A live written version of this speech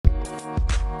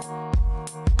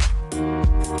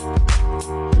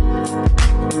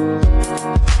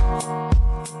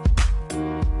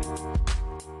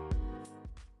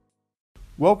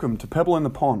Welcome to Pebble in the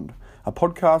Pond, a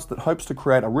podcast that hopes to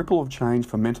create a ripple of change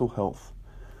for mental health.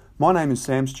 My name is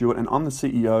Sam Stewart and I'm the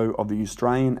CEO of the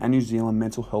Australian and New Zealand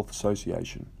Mental Health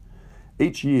Association.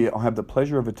 Each year I have the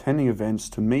pleasure of attending events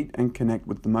to meet and connect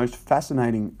with the most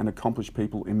fascinating and accomplished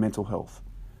people in mental health.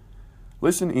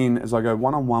 Listen in as I go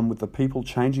one-on-one with the people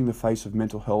changing the face of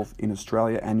mental health in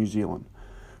Australia and New Zealand,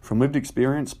 from lived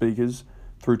experience speakers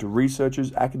through to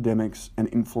researchers, academics and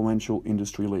influential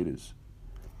industry leaders.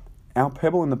 Our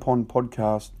Pebble in the Pond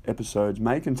podcast episodes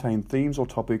may contain themes or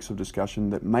topics of discussion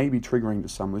that may be triggering to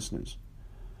some listeners.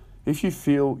 If you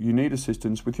feel you need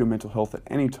assistance with your mental health at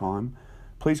any time,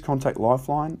 please contact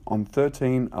Lifeline on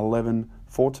 13 11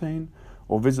 14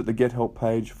 or visit the Get Help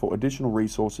page for additional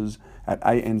resources at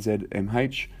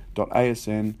anzmh.asn.au.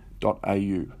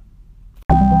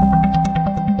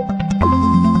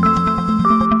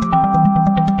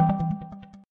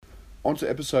 On to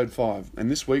episode 5, and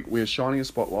this week we are shining a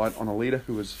spotlight on a leader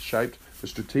who has shaped the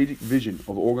strategic vision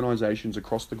of organisations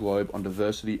across the globe on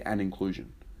diversity and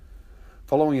inclusion.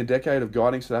 Following a decade of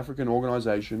guiding South African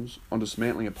organisations on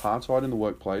dismantling apartheid in the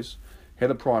workplace,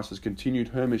 Heather Price has continued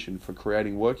her mission for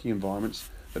creating working environments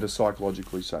that are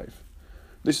psychologically safe.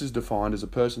 This is defined as a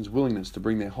person's willingness to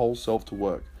bring their whole self to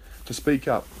work, to speak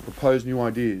up, propose new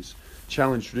ideas,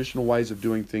 challenge traditional ways of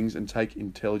doing things and take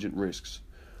intelligent risks,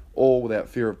 all without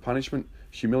fear of punishment,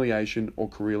 humiliation or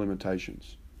career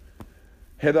limitations.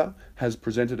 Heather has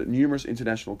presented at numerous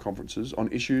international conferences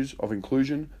on issues of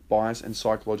inclusion, bias and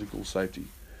psychological safety,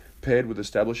 paired with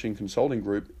establishing consulting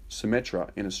group Symmetra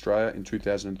in Australia in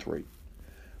 2003.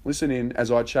 Listen in as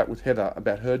I chat with Heather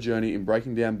about her journey in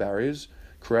breaking down barriers,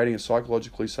 creating a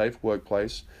psychologically safe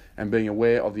workplace and being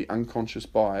aware of the unconscious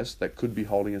bias that could be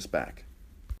holding us back.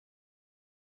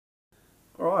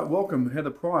 All right, welcome Heather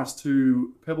Price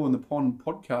to Pebble in the Pond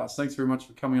podcast. Thanks very much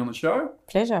for coming on the show.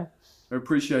 Pleasure. I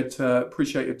appreciate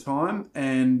your time,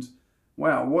 and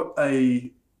wow, what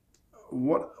a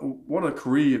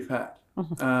career you've had.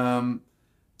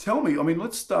 Tell me,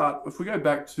 let's start. If we go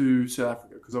back to South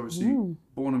Africa, because obviously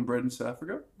born and bred in South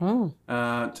Africa.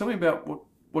 Tell me about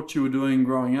what you were doing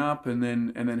growing up, and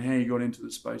then how you got into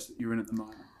the space that you're in at the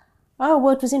moment. Oh,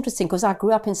 well, it was interesting because I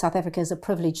grew up in South Africa as a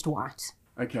privileged white.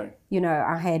 Okay. You know,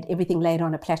 I had everything laid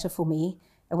on a platter for me.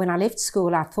 And when I left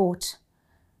school, I thought,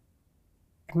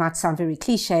 it might sound very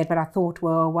cliched, but I thought,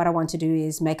 well, what I want to do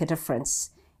is make a difference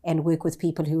and work with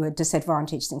people who are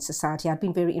disadvantaged in society. I'd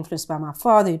been very influenced by my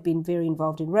father, who'd been very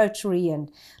involved in Rotary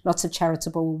and lots of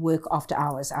charitable work after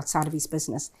hours outside of his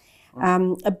business.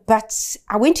 But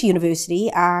I went to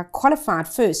university. I qualified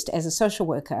first as a social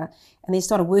worker and then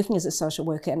started working as a social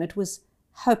worker, and it was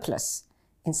hopeless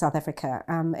in South Africa.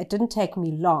 It didn't take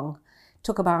me long. It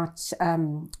took about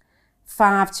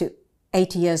 5 to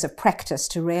 8 years of practice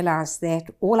to realize that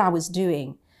all I was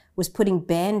doing was putting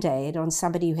Band-Aid on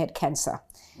somebody who had cancer.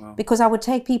 Wow. Because I would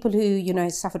take people who,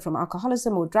 suffered from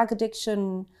alcoholism or drug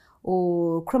addiction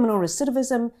or criminal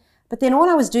recidivism, but then all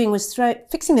I was doing was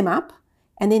fixing them up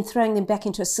and then throwing them back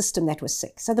into a system that was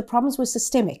sick. So the problems were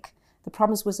systemic. The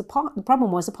problem was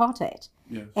apartheid.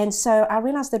 Yes. And so I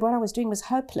realized that what I was doing was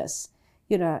hopeless.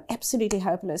 Absolutely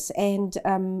hopeless. And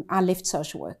I left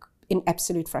social work in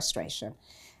absolute frustration.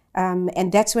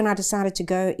 And that's when I decided to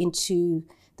go into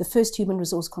the first human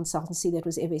resource consultancy that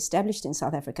was ever established in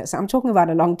South Africa. So I'm talking about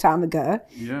a long time ago.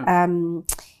 Yeah.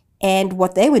 And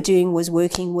what they were doing was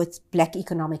working with Black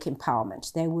economic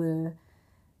empowerment. They were,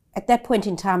 at that point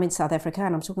in time in South Africa,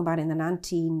 and I'm talking about in the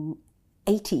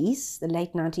 1980s, the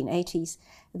late 1980s,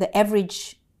 the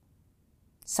average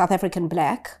South African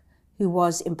Black who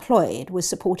was employed was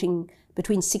supporting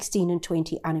between 16 and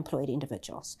 20 unemployed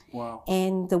individuals. Wow.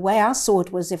 And the way I saw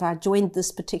it was if I joined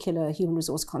this particular human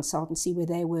resource consultancy where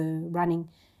they were running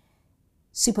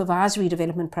supervisory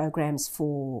development programs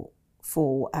for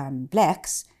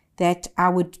Blacks, that I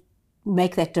would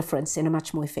make that difference in a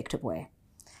much more effective way.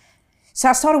 So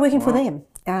I started working for them.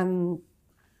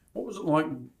 What was it like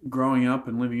growing up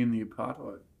and living in the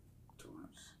apartheid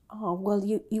times? Oh, well,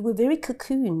 you were very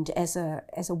cocooned as a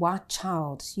white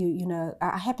child.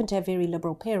 I happened to have very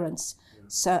liberal parents,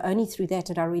 so only through that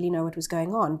did I really know what was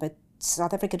going on. But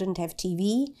South Africa didn't have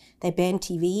TV. They banned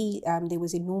TV. There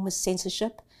was enormous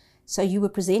censorship. So you were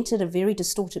presented a very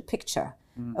distorted picture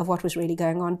of what was really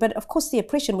going on. But of course, the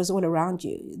oppression was all around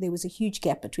you. There was a huge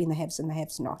gap between the haves and the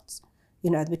have-nots,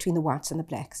 between the whites and the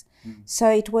blacks. So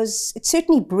it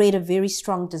certainly bred a very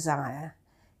strong desire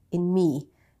in me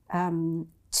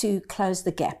to close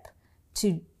the gap,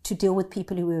 to deal with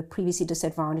people who were previously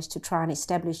disadvantaged, to try and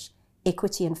establish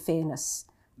equity and fairness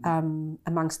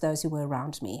amongst those who were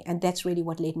around me. And that's really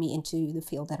what led me into the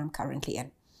field that I'm currently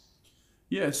in.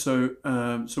 Yeah, so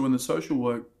when the social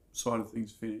work side of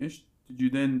things finished, did you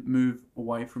then move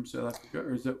away from South Africa,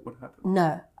 or is that what happened?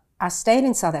 No, I stayed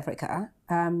in South Africa,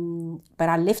 but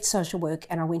I left social work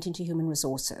and I went into human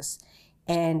resources.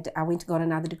 And I went and got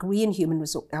another degree in human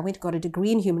resources. I went and got a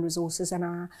degree in human resources, and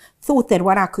I thought that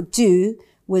what I could do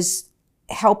was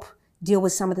help deal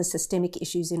with some of the systemic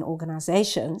issues in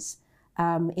organizations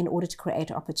in order to create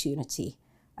opportunity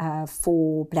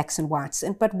for blacks and whites.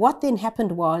 But what then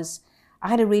happened was I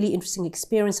had a really interesting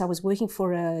experience. I was working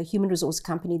for a human resource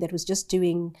company that was just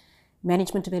doing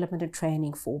management development and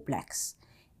training for blacks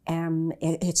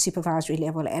at supervisory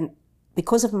level. And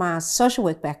because of my social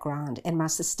work background and my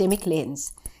systemic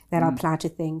lens that I apply to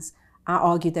things, I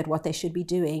argued that what they should be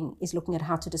doing is looking at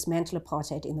how to dismantle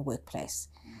apartheid in the workplace.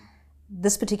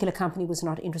 This particular company was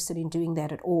not interested in doing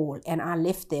that at all, and I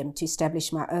left them to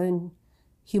establish my own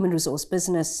human resource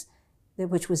business,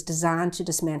 which was designed to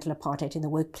dismantle apartheid in the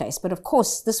workplace. But of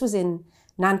course, this was in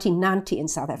 1990 in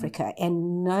South Africa,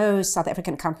 and no South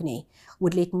African company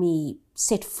would let me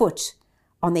set foot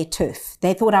on their turf.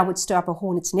 They thought I would stir up a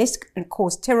hornet's nest and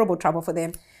cause terrible trouble for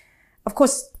them. Of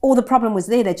course, all the problem was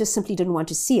there. They just simply didn't want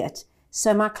to see it.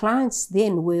 So my clients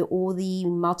then were all the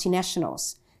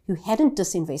multinationals who hadn't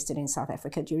disinvested in South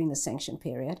Africa during the sanction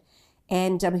period,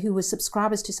 and who were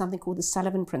subscribers to something called the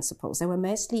Sullivan Principles. They were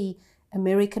mostly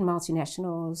American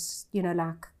multinationals,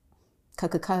 like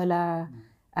Coca-Cola,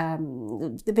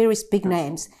 the various big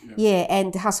names,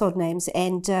 and household names.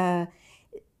 And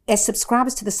as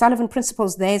subscribers to the Sullivan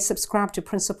Principles, they had subscribed to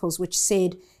principles which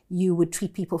said you would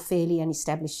treat people fairly and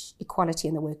establish equality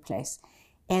in the workplace.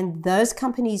 And those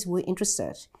companies were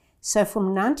interested. So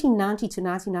from 1990 to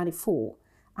 1994,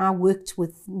 I worked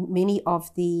with many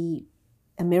of the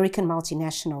American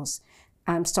multinationals,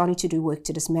 starting to do work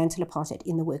to dismantle apartheid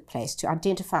in the workplace, to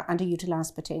identify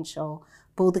underutilized potential,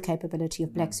 build the capability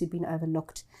of blacks who'd been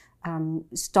overlooked,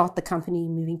 start the company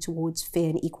moving towards fair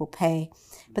and equal pay.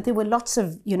 But there were lots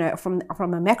of, from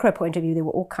a macro point of view, there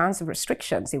were all kinds of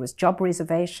restrictions. There was job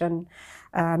reservation.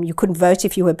 You couldn't vote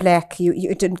if you were black.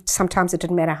 Sometimes it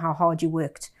didn't matter how hard you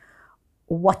worked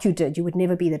or what you did. You would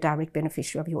never be the direct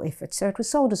beneficiary of your efforts. So it was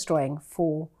soul destroying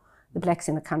for the blacks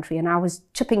in the country, and I was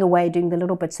chipping away doing the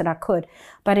little bits that I could.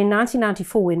 But in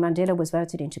 1994, when Mandela was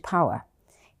voted into power,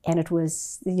 and it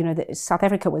was, South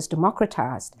Africa was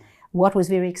democratized, what was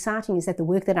very exciting is that the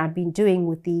work that I'd been doing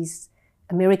with these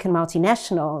American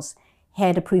multinationals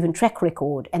had a proven track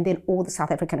record, and then all the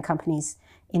South African companies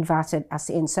invited us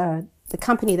in. So the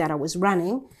company that I was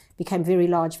running became very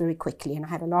large very quickly, and I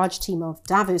had a large team of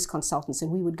diverse consultants,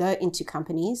 and we would go into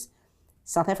companies,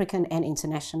 South African and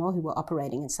international, who were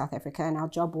operating in South Africa, and our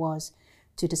job was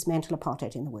to dismantle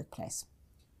apartheid in the workplace.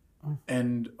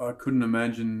 And I couldn't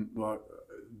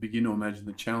begin to imagine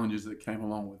the challenges that came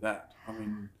along with that. I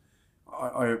mean,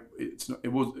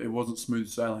 it wasn't smooth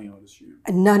sailing, I'd assume.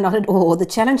 No, not at all. The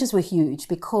challenges were huge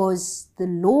because the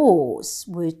laws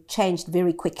were changed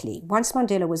very quickly. Once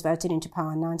Mandela was voted into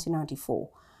power in 1994,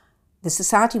 the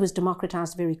society was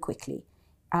democratized very quickly.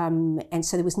 And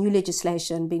so there was new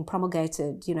legislation being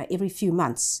promulgated, every few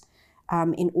months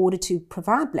in order to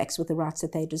provide blacks with the rights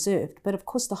that they deserved. But of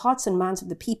course, the hearts and minds of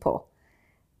the people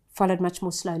followed much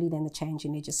more slowly than the change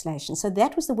in legislation. So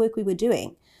that was the work we were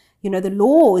doing. The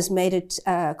laws made it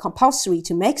compulsory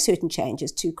to make certain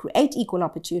changes, to create equal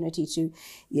opportunity, to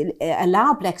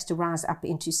allow blacks to rise up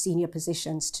into senior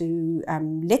positions, to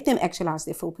let them actualize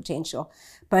their full potential.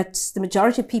 But the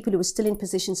majority of people who were still in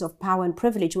positions of power and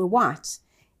privilege were white,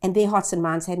 and their hearts and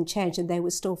minds hadn't changed, and they were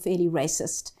still fairly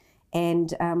racist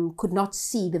and could not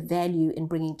see the value in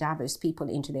bringing diverse people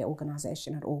into their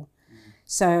organization at all.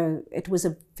 So it was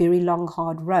a very long,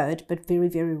 hard road, but very,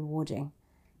 very rewarding.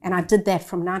 And I did that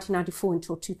from 1994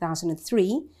 until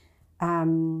 2003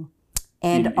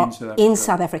 in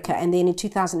South Africa. And then in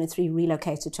 2003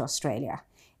 relocated to Australia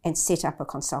and set up a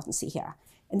consultancy here.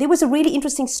 And there was a really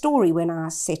interesting story when I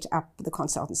set up the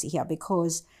consultancy here,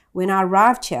 because when I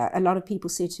arrived here, a lot of people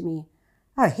said to me,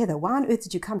 "Oh, Heather, why on earth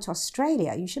did you come to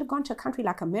Australia? You should have gone to a country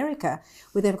like America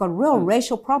where they've got real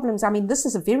racial problems. I mean, this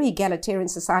is a very egalitarian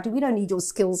society. We don't need your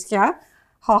skills here."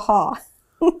 Ha ha.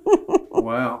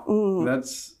 Wow.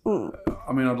 That's,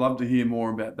 I'd love to hear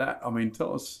more about that. I mean,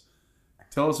 tell us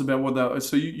about what that,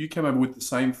 so you came over with the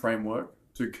same framework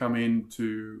to come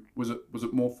into, was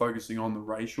it more focusing on the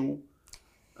racial?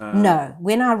 No,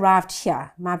 when I arrived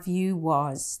here, my view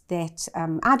was that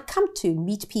I'd come to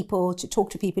meet people, to talk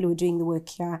to people who were doing the work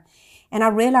here. And I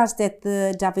realized that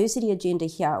the diversity agenda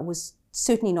here was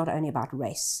certainly not only about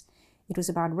race. It was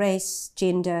about race,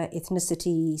 gender,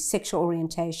 ethnicity, sexual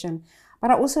orientation.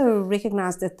 But I also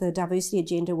recognized that the diversity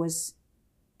agenda was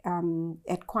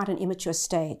at quite an immature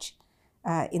stage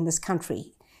in this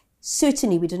country.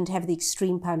 Certainly, we didn't have the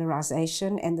extreme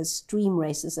polarization and the extreme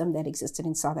racism that existed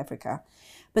in South Africa.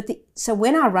 So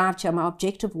when I arrived here, my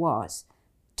objective was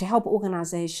to help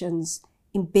organizations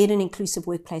embed an inclusive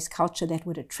workplace culture that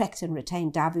would attract and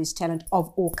retain diverse talent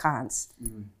of all kinds.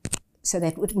 Mm. So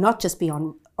that would not just be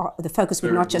on, the focus would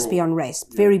very not broad. Just be on race,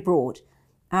 yeah. Very broad.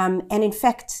 And in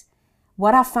fact,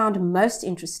 what I found most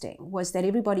interesting was that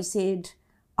everybody said,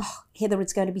 oh, Heather,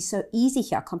 it's going to be so easy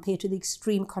here compared to the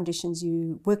extreme conditions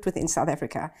you worked with in South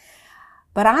Africa.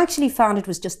 But I actually found it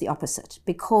was just the opposite,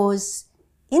 because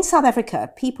in South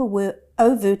Africa, people were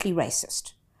overtly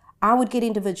racist. I would get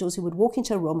individuals who would walk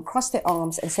into a room, cross their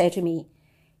arms and say to me,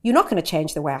 you're not going to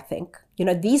change the way I think. You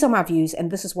know, these are my views and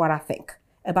this is what I think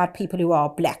about people who are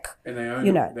black. And they owned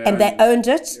it. They owned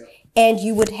it. Yeah. And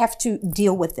you would have to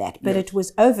deal with that. But It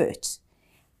was overt.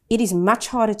 It is much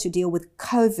harder to deal with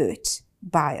covert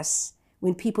bias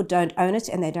when people don't own it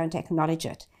and they don't acknowledge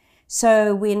it.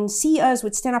 So when CEOs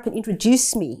would stand up and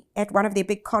introduce me at one of their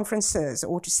big conferences,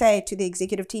 or to say to the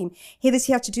executive team, Heather's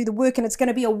here to do the work and it's going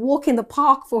to be a walk in the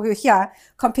park for her here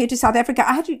compared to South Africa,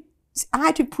 I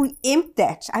had to preempt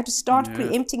that. I had to start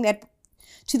preempting that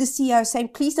to the CEO, saying,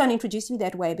 please don't introduce me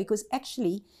that way, because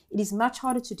actually it is much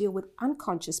harder to deal with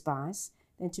unconscious bias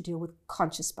than to deal with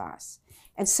conscious bias.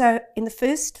 And so in the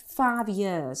first 5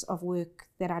 years of work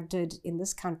that I did in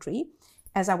this country,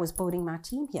 as I was building my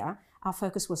team here, our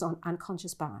focus was on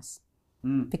unconscious bias,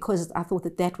 because I thought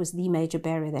that that was the major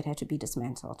barrier that had to be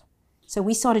dismantled. So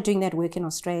we started doing that work in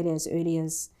Australia as early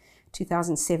as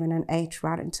 2007 and 8,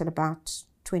 right until about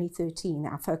 2013.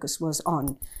 Our focus was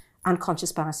on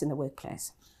unconscious bias in the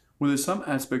workplace. Were there some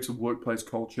aspects of workplace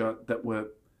culture that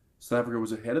South Africa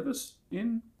was ahead of us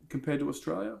in compared to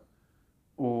Australia?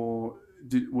 Or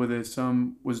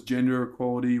was gender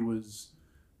equality, was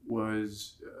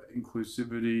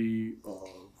inclusivity of...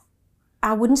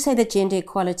 I wouldn't say that gender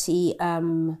equality,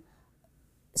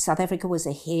 South Africa was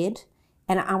ahead.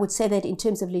 And I would say that in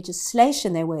terms of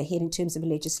legislation, they were ahead in terms of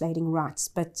legislating rights.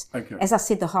 But as I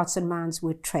said, the hearts and minds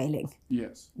were trailing.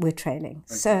 Yes. Were trailing.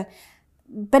 Okay. So,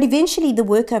 but eventually the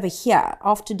work over here,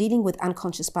 after dealing with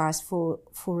unconscious bias for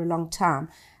a long time,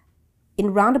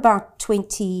 in round about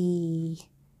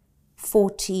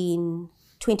 2014,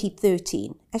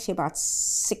 2013, actually about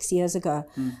 6 years ago,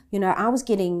 you know, I was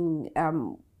getting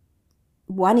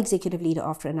one executive leader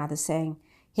after another saying,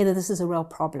 Heather, this is a real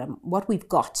problem. What we've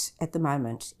got at the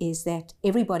moment is that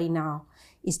everybody now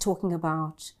is talking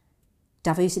about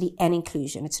diversity and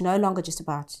inclusion. It's no longer just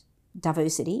about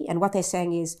diversity. And what they're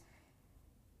saying is,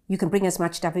 you can bring as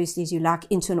much diversity as you like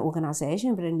into an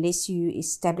organization, but unless you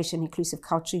establish an inclusive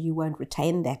culture, you won't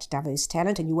retain that diverse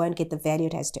talent and you won't get the value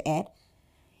it has to add.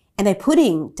 And they're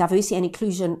putting diversity and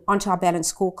inclusion onto our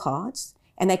balanced scorecards,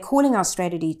 and they're calling our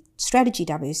strategy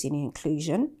diversity and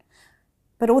inclusion,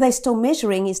 but all they're still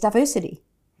measuring is diversity.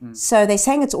 So they're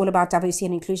saying it's all about diversity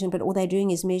and inclusion, but all they're doing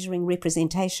is measuring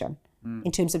representation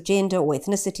in terms of gender or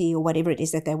ethnicity or whatever it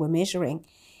is that they were measuring.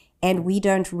 And we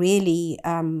don't really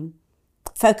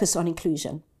focus on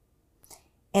inclusion.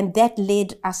 And that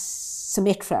led us,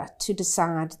 Symetra, to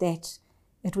decide that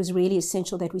it was really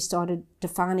essential that we started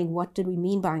defining what did we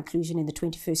mean by inclusion in the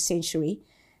 21st century,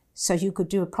 so you could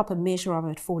do a proper measure of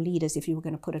it for leaders if you were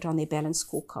going to put it on their balanced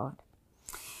scorecard.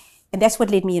 And that's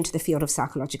what led me into the field of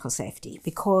psychological safety,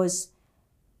 because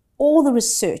all the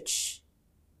research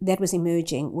that was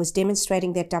emerging was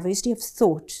demonstrating that diversity of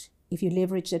thought, if you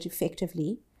leveraged it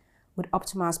effectively, would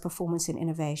optimize performance and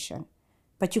innovation.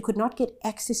 But you could not get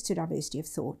access to diversity of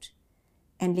thought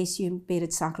unless you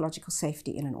embedded psychological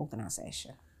safety in an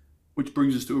organization. Which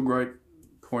brings us to a great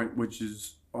point, which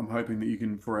is, I'm hoping that you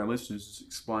can, for our listeners,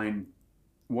 explain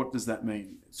what does that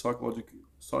mean? Psychological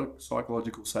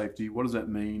safety, what does that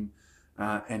mean?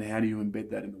 And how do you embed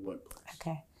that in the workplace?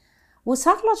 Okay. Well,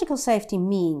 psychological safety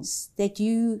means that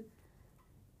you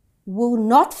will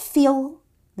not feel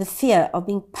the fear of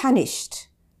being punished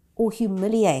or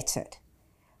humiliated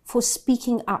for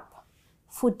speaking up,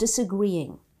 for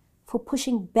disagreeing, for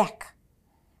pushing back,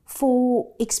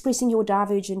 for expressing your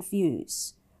divergent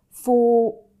views,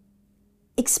 for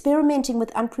experimenting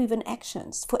with unproven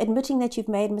actions, for admitting that you've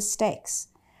made mistakes,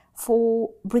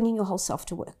 for bringing your whole self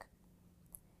to work.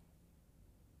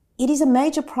 It is a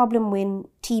major problem when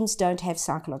teams don't have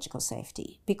psychological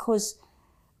safety, because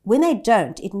when they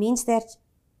don't, it means that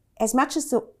as much as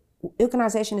the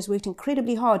organization has worked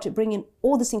incredibly hard to bring in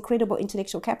all this incredible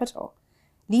intellectual capital,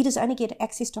 leaders only get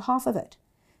access to half of it.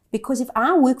 Because if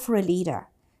I work for a leader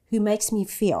who makes me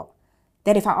feel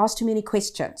that if I ask too many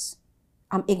questions,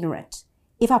 I'm ignorant,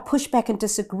 if I push back and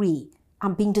disagree,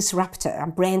 I'm being disruptive,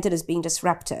 I'm branded as being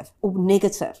disruptive or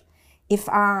negative, if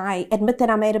I admit that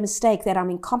I made a mistake, that I'm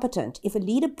incompetent, if a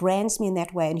leader brands me in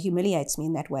that way and humiliates me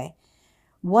in that way,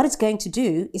 what it's going to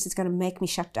do is it's going to make me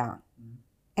shut down.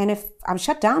 And if I'm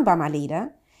shut down by my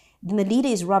leader, then the leader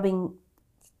is robbing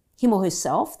him or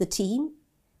herself, the team,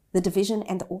 the division,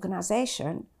 and the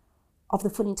organization of the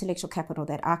full intellectual capital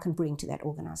that I can bring to that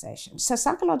organization. So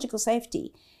psychological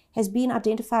safety has been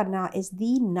identified now as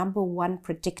the number one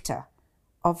predictor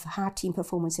of high team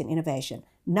performance and innovation.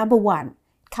 Number one.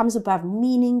 It comes above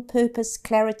meaning, purpose,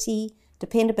 clarity,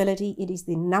 dependability. It is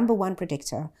the number one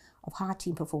predictor of high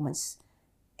team performance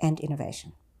and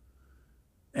innovation.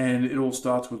 And it all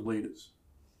starts with leaders.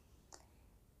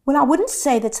 Well, I wouldn't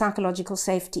say that psychological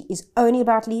safety is only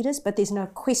about leaders, but there's no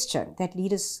question that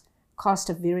leaders cast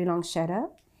a very long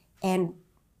shadow and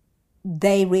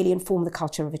they really inform the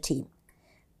culture of a team.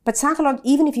 But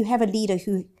even if you have a leader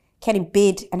who can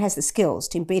embed and has the skills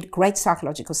to embed great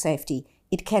psychological safety,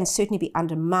 it can certainly be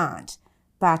undermined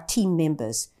by team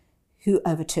members who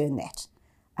overturn that.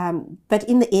 But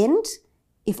in the end,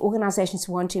 if organizations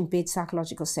want to embed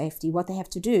psychological safety, what they have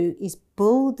to do is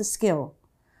build the skill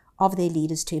of their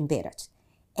leaders to embed it.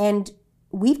 And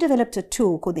we've developed a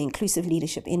tool called the Inclusive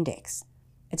Leadership Index.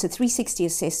 It's a 360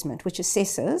 assessment which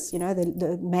assesses,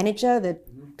 the manager, the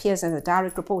peers and the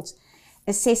direct reports,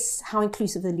 assess how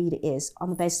inclusive the leader is on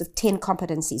the basis of 10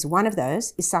 competencies. One of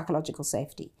those is psychological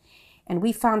safety. And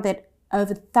we found that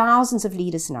over thousands of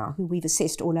leaders now who we've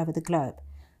assessed all over the globe,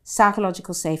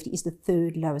 psychological safety is the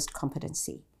third lowest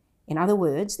competency. In other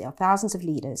words, there are thousands of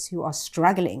leaders who are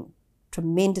struggling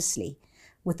tremendously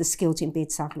with the skill to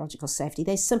embed psychological safety.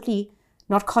 They're simply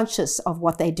not conscious of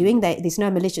what they're doing. There's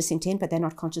no malicious intent, but they're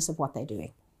not conscious of what they're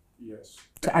doing. Yes.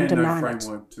 To and undermine no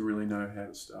framework to really know how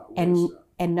to start.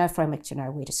 And no framework to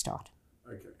know where to start.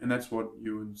 Okay. And that's what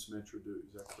you and Symetra do,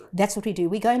 is that correct? That's what we do.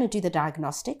 We're going to do the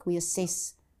diagnostic. We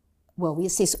assess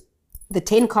the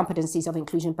 10 competencies of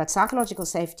inclusion, but psychological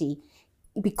safety,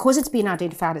 because it's been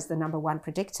identified as the number one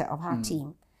predictor of high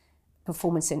team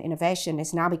performance and innovation,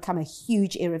 has now become a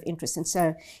huge area of interest. And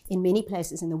so in many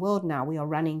places in the world now, we are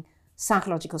running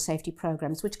psychological safety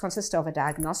programs, which consist of a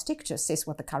diagnostic to assess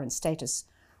what the current status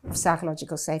of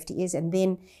psychological safety is, and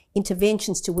then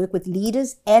interventions to work with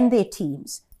leaders and their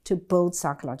teams to build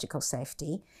psychological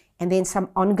safety, and then some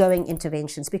ongoing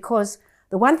interventions. Because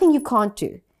the one thing you can't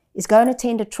do is go and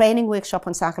attend a training workshop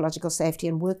on psychological safety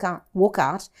and walk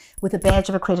out with a badge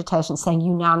of accreditation saying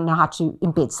you now know how to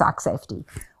embed psych safety.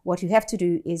 What you have to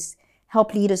do is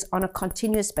help leaders on a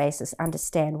continuous basis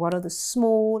understand what are the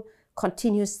small,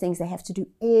 continuous things they have to do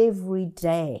every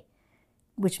day,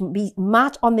 which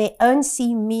might on their own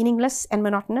seem meaningless and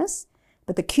monotonous,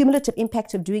 but the cumulative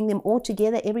impact of doing them all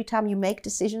together every time you make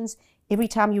decisions, every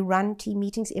time you run team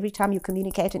meetings, every time you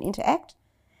communicate and interact,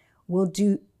 will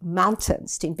do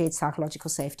mountains to embed psychological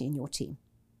safety in your team.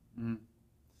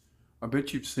 I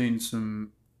bet you've seen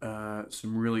some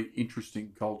really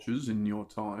interesting cultures in your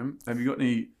time. Have you got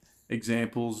any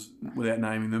examples, without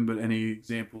naming them, but any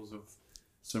examples of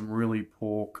some really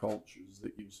poor cultures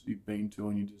that you've been to,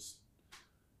 and you just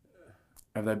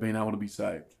have they been able to be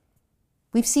saved?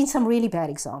 We've seen some really bad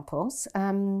examples.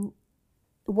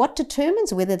 What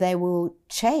determines whether they will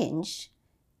change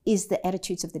is the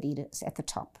attitudes of the leaders at the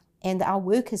top. And our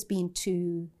work has been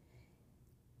to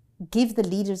give the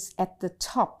leaders at the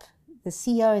top, the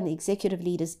CEO and the executive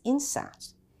leaders, insight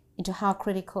into how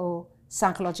critical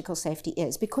psychological safety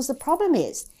is. Because the problem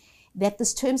is that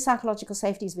this term psychological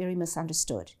safety is very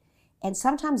misunderstood. And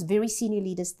sometimes very senior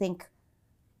leaders think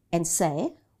and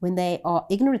say, when they are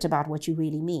ignorant about what you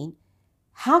really mean,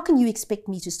 how can you expect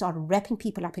me to start wrapping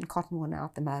people up in cotton wool now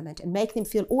at the moment and make them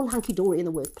feel all hunky-dory in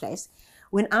the workplace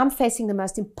when I'm facing the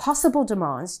most impossible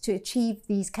demands to achieve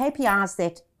these KPIs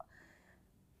that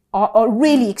are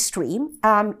really extreme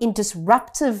in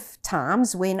disruptive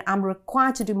times when I'm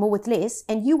required to do more with less,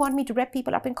 and you want me to wrap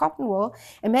people up in cotton wool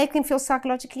and make them feel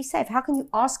psychologically safe? How can you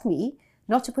ask me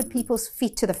not to put people's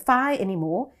feet to the fire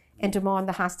anymore and demand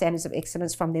the high standards of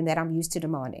excellence from them that I'm used to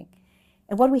demanding?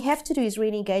 And what we have to do is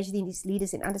really engage these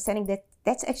leaders in understanding that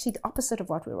that's actually the opposite of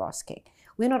what we're asking.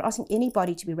 We're not asking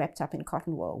anybody to be wrapped up in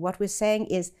cotton wool. What we're saying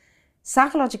is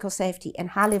psychological safety and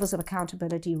high levels of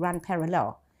accountability run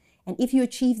parallel. And if you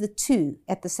achieve the two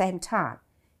at the same time,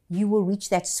 you will reach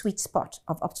that sweet spot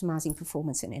of optimizing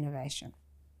performance and innovation.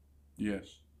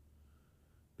 Yes,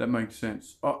 that makes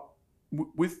sense.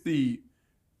 Obviously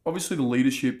the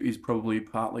leadership is probably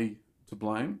partly to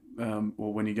blame,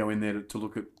 or when you go in there to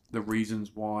look at the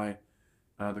reasons why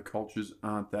the cultures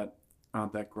aren't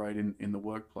that great in the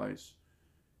workplace.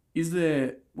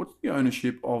 what's the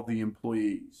ownership of the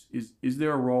employees? Is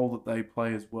there a role that they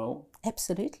play as well?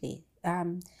 Absolutely.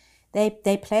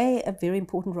 They play a very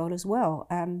important role as well.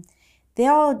 They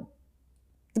are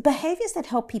the behaviors that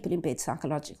help people embed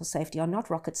psychological safety are not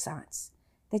rocket science.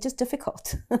 They're just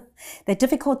difficult. They're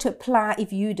difficult to apply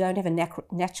if you don't have a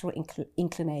natural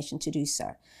inclination to do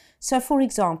so. So, for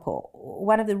example,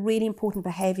 one of the really important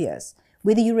behaviors,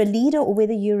 whether you're a leader or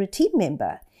whether you're a team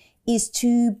member, is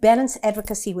to balance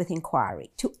advocacy with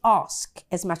inquiry, to ask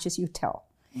as much as you tell.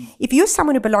 If you're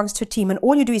someone who belongs to a team and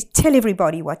all you do is tell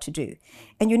everybody what to do,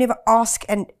 and you never ask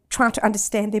and try to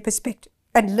understand their perspective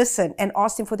and listen and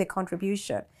ask them for their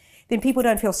contribution, then people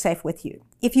don't feel safe with you.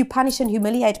 If you punish and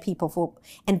humiliate people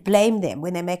and blame them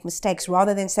when they make mistakes,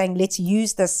 rather than saying, let's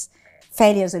use this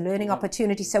failure as a learning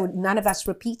opportunity so none of us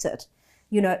repeat it,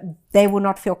 they will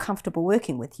not feel comfortable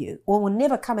working with you, or will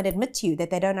never come and admit to you that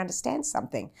they don't understand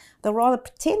something. They'll rather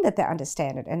pretend that they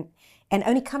understand it and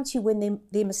only come to you when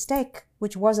their mistake,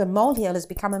 which was a molehill, has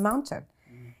become a mountain.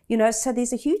 So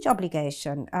there's a huge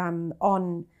obligation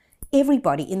on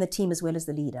everybody in the team as well as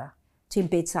the leader to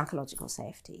embed psychological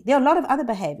safety. There are a lot of other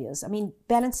behaviors. I mean,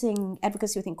 balancing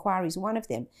advocacy with inquiry is one of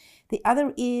them. The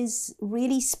other is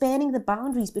really spanning the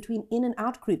boundaries between in and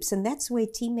out groups, and that's where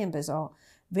team members are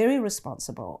very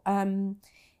responsible and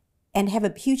have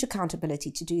a huge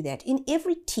accountability to do that. In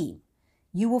every team,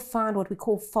 you will find what we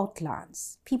call fault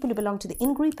lines. People who belong to the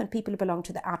in-group and people who belong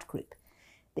to the out-group.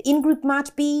 The in-group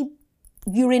might be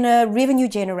you're in a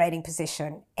revenue-generating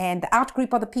position, and the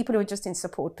out-group are the people who are just in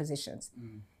support positions.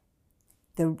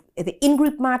 The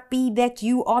in-group might be that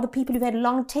you are the people who've had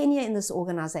long tenure in this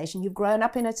organization. You've grown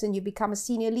up in it and you've become a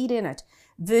senior leader in it.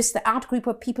 Versus the out-group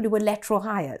are people who were lateral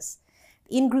hires.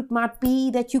 The in-group might be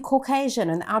that you're Caucasian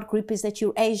and the out-group is that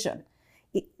you're Asian.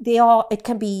 It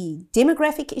can be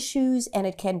demographic issues and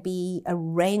it can be a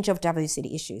range of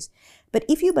diversity issues. But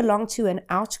if you belong to an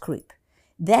out-group,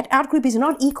 that out-group is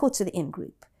not equal to the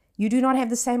in-group. You do not have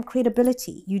the same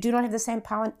credibility. You do not have the same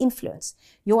power and influence.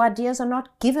 Your ideas are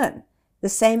not given the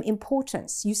same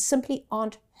importance. You simply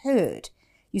aren't heard.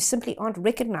 You simply aren't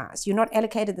recognized. You're not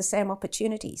allocated the same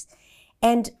opportunities.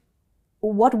 And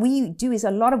what we do is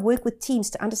a lot of work with teams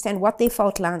to understand what their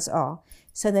fault lines are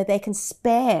so that they can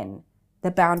span the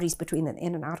boundaries between the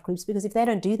in and out groups, because if they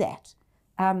don't do that,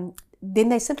 then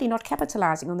they're simply not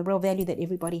capitalizing on the real value that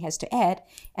everybody has to add,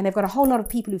 and they've got a whole lot of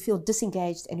people who feel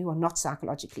disengaged and who are not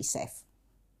psychologically safe.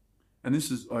 And this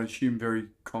is, I assume, very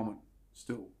common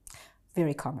still.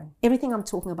 Very common. Everything I'm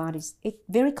talking about is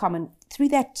very common. Through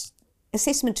that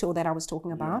assessment tool that I was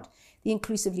talking about, the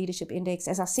Inclusive Leadership Index,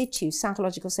 as I said to you,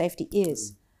 psychological safety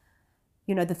is,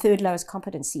 the third lowest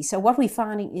competency. So what we're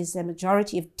finding is the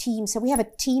majority of teams, so we have a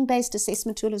team-based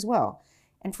assessment tool as well.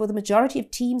 And for the majority of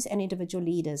teams and individual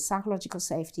leaders, psychological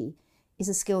safety is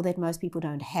a skill that most people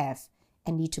don't have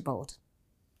and need to build.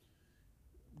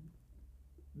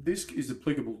 This is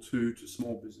applicable to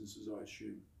small businesses, I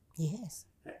assume. Yes.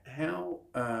 How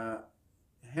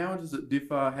does it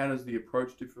differ? How does the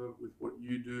approach differ with what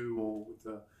you do or with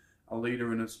a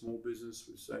leader in a small business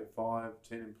with, say, 5,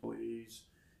 10 employees?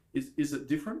 Is it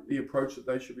different, the approach that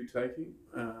they should be taking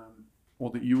or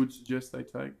that you would suggest they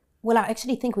take? Well, I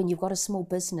actually think when you've got a small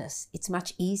business, it's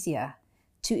much easier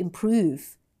to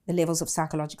improve the levels of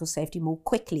psychological safety more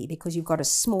quickly because you've got a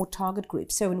small target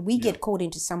group. So when we get called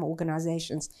into some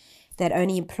organizations that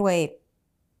only employ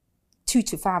 200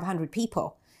 to 500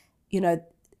 people,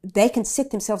 they can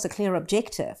set themselves a clear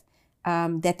objective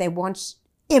that they want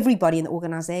everybody in the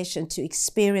organization to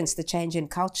experience the change in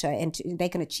culture, and they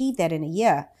can achieve that in a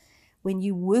year. When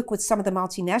you work with some of the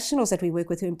multinationals that we work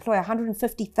with who employ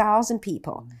 150,000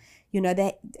 people,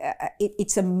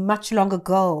 it's a much longer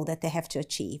goal that they have to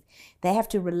achieve. They have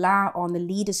to rely on the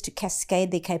leaders to cascade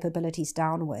their capabilities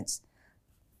downwards.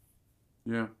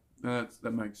 Yeah,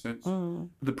 that makes sense.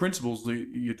 The principles that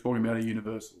you're talking about are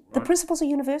universal, right? The principles are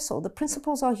universal. The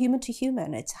principles are human to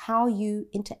human. It's how you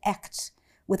interact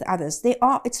with others.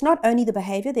 It's not only the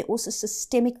behavior, there are also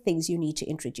systemic things you need to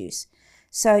introduce.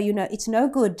 So, it's no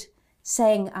good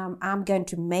saying, I'm going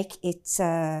to make it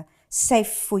safe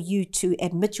for you to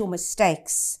admit your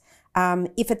mistakes.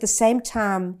 If at the same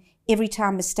time, every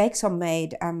time mistakes are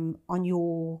made on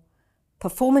your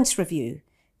performance review,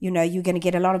 you're going to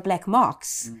get a lot of black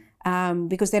marks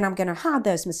because then I'm going to hide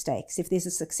those mistakes if there's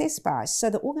a success bias.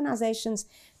 So the organizations,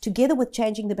 together with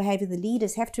changing the behavior of the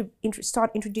leaders, have to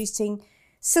start introducing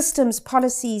systems,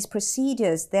 policies,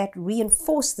 procedures that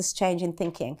reinforce this change in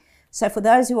thinking. So for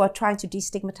those who are trying to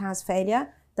destigmatize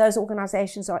failure, those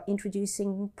organizations are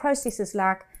introducing processes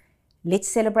like, let's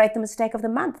celebrate the mistake of the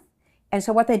month. And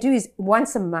so what they do is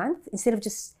once a month, instead of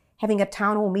just having a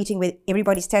town hall meeting where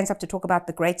everybody stands up to talk about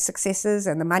the great successes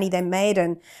and the money they made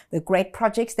and the great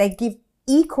projects. They give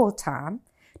equal time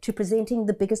to presenting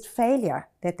the biggest failure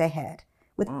that they had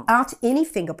without any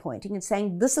finger pointing and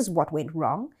saying, this is what went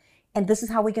wrong and this is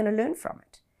how we're going to learn from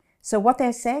it. So what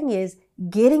they're saying is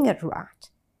getting it right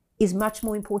is much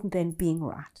more important than being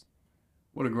right.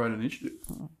 What a great initiative.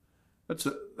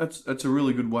 That's a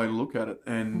really good way to look at it,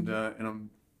 and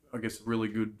I guess a really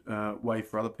good way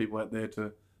for other people out there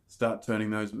to start turning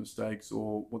those mistakes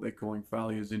or what they're calling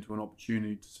failures into an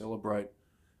opportunity to celebrate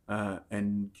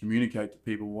and communicate to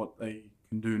people what they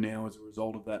can do now as a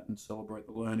result of that and celebrate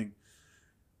the learning.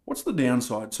 What's the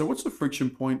downside? So what's the friction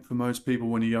point for most people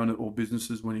when you go into, or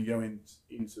businesses when you go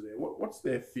into there? What's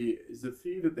their fear? Is the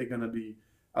fear that they're going to be,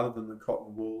 other than the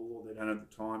cotton wool, or they don't have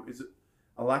the time? Is it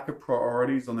a lack of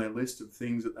priorities on their list of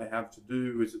things that they have to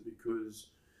do? Is it because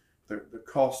the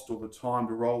cost or the time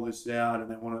to roll this out, and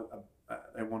they want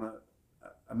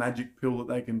a magic pill that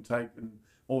they can take and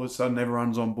all of a sudden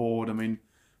everyone's on board? I mean,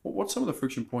 what's some of the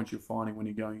friction points you're finding when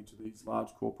you're going into these large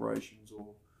corporations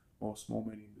or small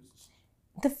medium businesses?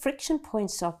 The friction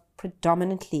points are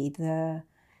predominantly the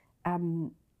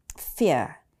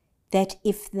fear that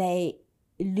if they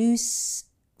lose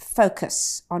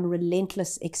focus on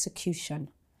relentless execution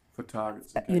for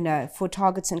targets, for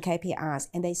targets and KPIs,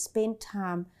 and they spend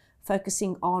time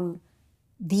focusing on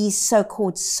these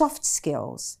so-called soft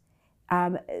skills,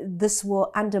 this will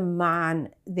undermine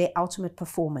their ultimate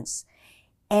performance.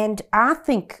 And I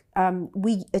think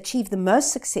we achieve the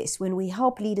most success when we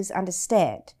help leaders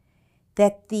understand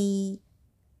that the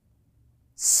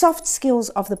soft skills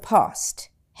of the past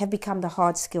have become the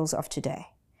hard skills of today.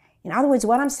 In other words,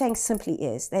 what I'm saying simply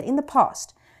is that in the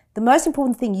past, the most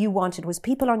important thing you wanted was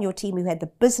people on your team who had the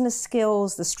business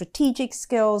skills, the strategic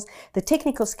skills, the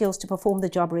technical skills to perform the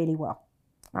job really well.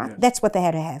 Right? Yes. That's what they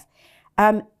had to have.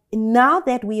 Now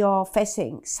that we are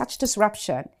facing such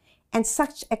disruption and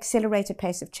such accelerated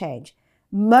pace of change,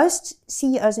 most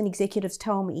CEOs and executives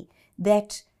tell me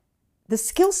that the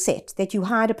skill set that you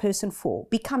hired a person for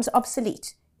becomes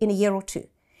obsolete in a year or two.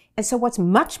 And so what's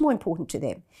much more important to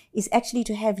them is actually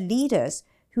to have leaders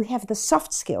who have the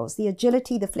soft skills, the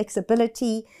agility, the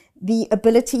flexibility, the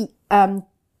ability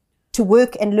to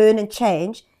work and learn and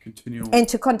change, continual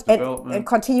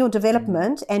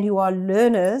development, and who are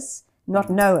learners, not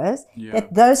knowers,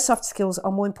 that those soft skills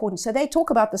are more important. So they talk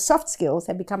about the soft skills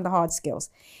have become the hard skills.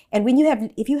 And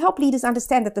if you help leaders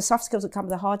understand that the soft skills become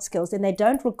the hard skills, then they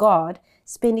don't regard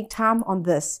spending time on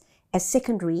this as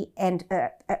secondary and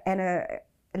a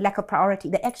lack of priority.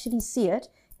 They actually see it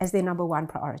as their number one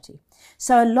priority.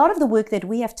 So a lot of the work that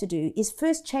we have to do is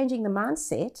first changing the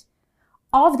mindset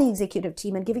of the executive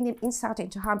team and giving them insight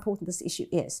into how important this issue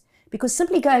is. Because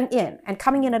simply going in and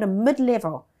coming in at a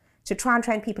mid-level to try and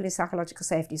train people in psychological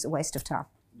safety is a waste of time.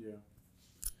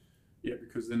 Yeah,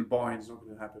 because then the buy-in is not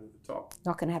going to happen at the top.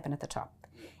 Not going to happen at the top.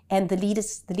 Yeah. And the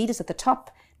leaders at the top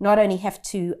not only have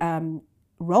to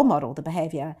role model the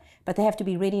behavior, but they have to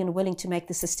be ready and willing to make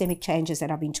the systemic changes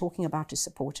that I've been talking about to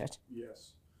support it.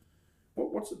 Yes.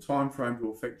 What's the time frame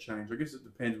to affect change? I guess it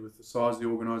depends with the size of the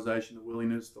organisation, the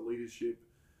willingness, the leadership.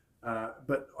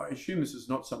 But I assume this is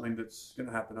not something that's going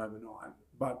to happen overnight.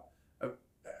 But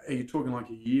are you talking like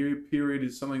a year period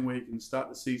is something where you can start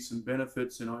to see some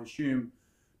benefits? And I assume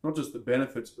not just the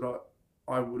benefits, but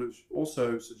I would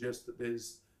also suggest that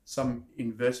there's some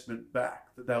investment back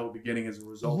that they'll be getting as a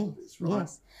result of this, right?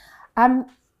 Yes.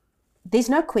 There's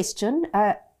no question.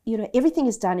 Everything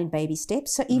is done in baby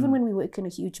steps. So even when we work in a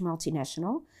huge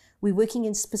multinational, we're working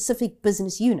in specific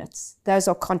business units. Those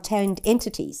are contained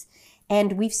entities.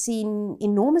 And we've seen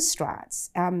enormous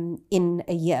strides in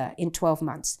a year, in 12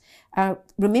 months.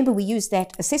 Remember, we use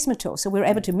that assessment tool. So we're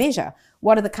able to measure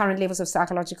what are the current levels of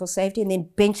psychological safety and then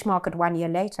benchmark it 1 year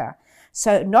later.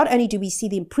 So not only do we see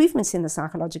the improvements in the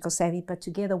psychological safety, but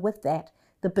together with that,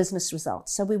 the business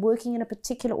results. So we're working in a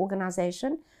particular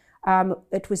organization.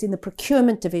 It was in the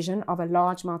procurement division of a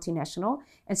large multinational.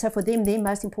 And so for them, their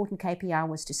most important KPI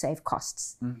was to save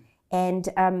costs. And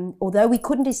although we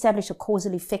couldn't establish a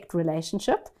causal effect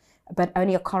relationship, but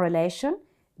only a correlation,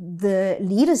 the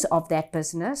leaders of that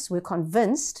business were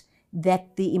convinced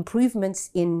that the improvements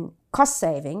in cost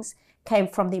savings came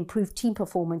from the improved team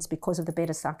performance because of the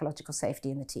better psychological safety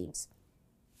in the teams.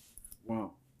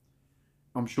 Wow.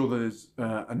 I'm sure there's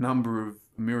a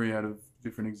myriad of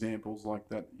different examples like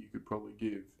that you could probably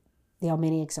give. There are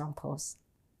many examples.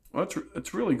 Well,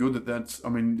 it's really good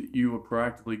that you are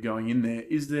proactively going in there.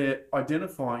 Is there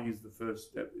identifying is the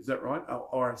first step? Is that right?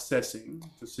 Or assessing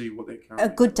to see what they're currently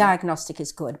doing? A good diagnostic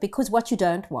is good, because what you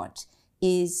don't want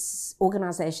is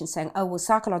organizations saying, oh, well,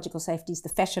 psychological safety is the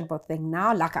fashionable thing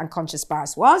now, like unconscious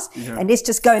bias was, and let's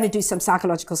just go in and do some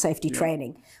psychological safety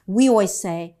training. We always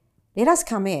say, let us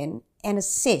come in and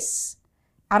assess,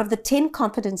 out of the 10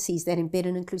 competencies that embed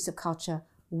an inclusive culture,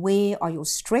 where are your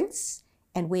strengths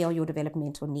and where are your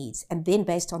developmental needs? And then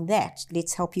based on that,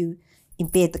 let's help you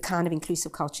embed the kind of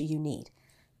inclusive culture you need.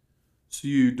 So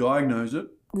you diagnose it.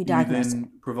 We diagnose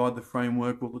then provide the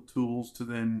framework or the tools to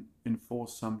then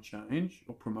enforce some change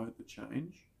or promote the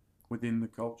change within the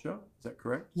culture. Is that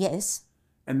correct? Yes.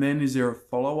 And then is there a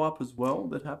follow-up as well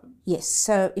that happens? Yes.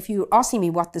 So if you're asking me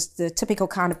what the typical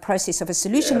kind of process of a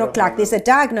solution look like, there's a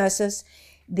diagnosis,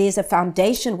 there's a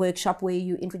foundation workshop where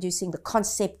you're introducing the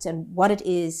concept and what it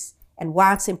is and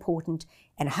why it's important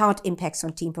and how it impacts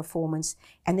on team performance,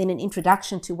 and then an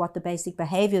introduction to what the basic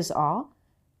behaviors are,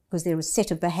 because there are a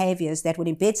set of behaviors that would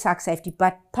embed psych safety.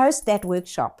 But post that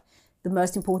workshop, the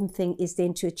most important thing is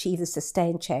then to achieve the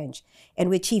sustained change. And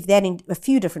we achieve that in a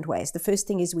few different ways. The first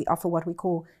thing is we offer what we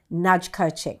call nudge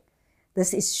coaching.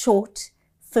 This is short,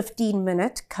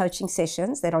 15-minute coaching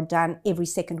sessions that are done every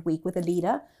second week with a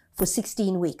leader for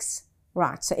 16 weeks.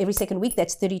 Right, so every second week,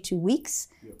 that's 32 weeks.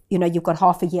 Yep. You know, you've got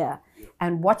half a year. Yep.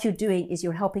 And what you're doing is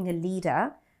you're helping a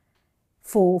leader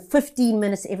for 15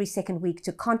 minutes every second week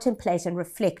to contemplate and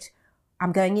reflect.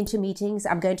 I'm going into meetings,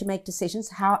 I'm going to make decisions.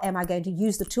 How am I going to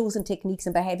use the tools and techniques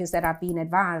and behaviors that I've been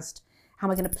advised? How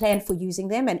am I going to plan for using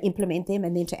them and implement them,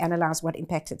 and then to analyze what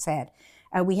impact it's had?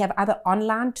 We have other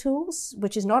online tools,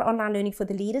 which is not online learning for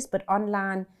the leaders, but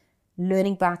online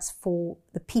learning bites for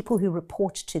the people who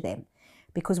report to them.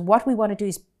 Because what we want to do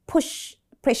is push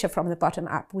pressure from the bottom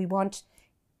up. We want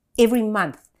every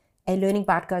month a learning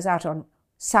bite goes out on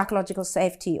psychological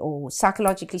safety or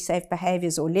psychologically safe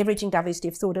behaviors or leveraging diversity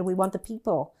of thought. And we want the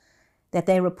people that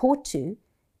they report to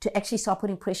actually start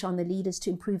putting pressure on the leaders to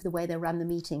improve the way they run the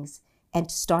meetings and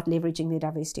to start leveraging their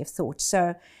diversity of thought.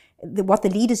 So what the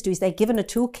leaders do is they're given a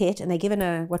toolkit and they're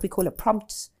given what we call a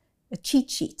prompt, a cheat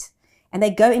sheet. And they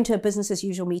go into a business as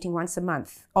usual meeting once a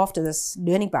month after this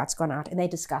learning bite's gone out, and they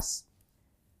discuss,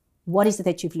 what is it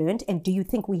that you've learned? And do you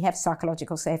think we have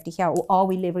psychological safety here? Or are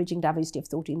we leveraging diversity of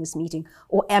thought in this meeting?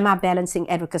 Or am I balancing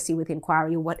advocacy with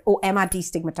inquiry? Or am I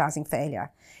destigmatizing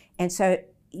failure? And so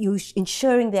you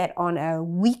ensuring that on a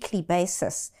weekly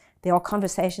basis, there are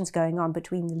conversations going on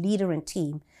between the leader and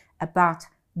team about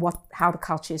how the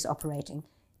culture is operating.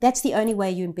 That's the only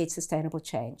way you embed sustainable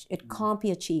change. It can't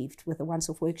be achieved with a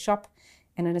once-off workshop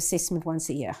and an assessment once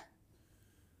a year.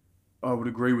 I would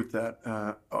agree with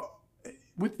that.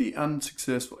 With the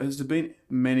unsuccessful, has there been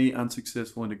many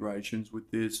unsuccessful integrations with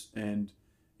this? And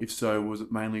if so, was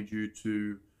it mainly due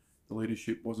to the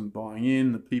leadership wasn't buying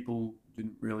in, the people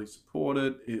didn't really support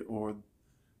it, or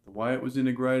the way it was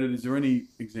integrated? Is there any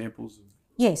examples of?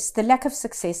 Yes, the lack of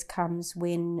success comes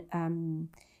when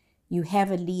you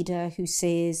have a leader who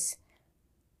says,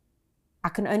 I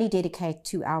can only dedicate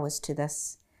 2 hours to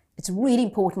this. It's really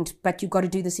important, but you've got to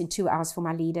do this in 2 hours for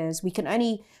my leaders. We can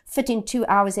only fit in 2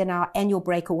 hours in our annual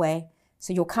breakaway,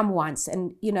 so you'll come once.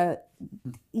 And,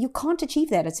 you can't achieve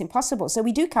that. It's impossible. So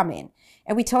we do come in,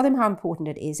 and we tell them how important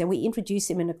it is, and we introduce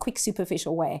them in a quick,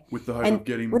 superficial way. With the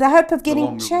hope of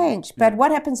getting change. But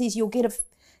what happens is you'll get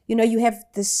you have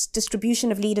this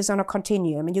distribution of leaders on a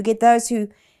continuum, and you get those who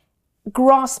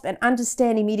grasp and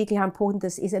understand immediately how important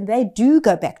this is, and they do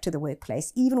go back to the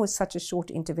workplace, even with such a short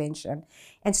intervention,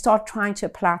 and start trying to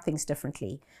apply things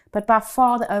differently. But by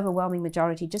far the overwhelming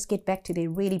majority just get back to their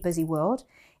really busy world,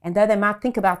 and though they might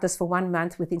think about this for 1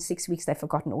 month, within 6 weeks they've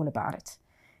forgotten all about it.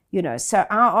 So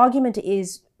our argument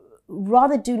is,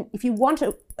 if you want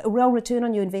a real return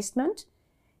on your investment,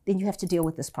 then you have to deal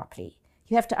with this properly.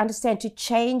 You have to understand, to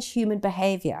change human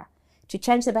behavior, to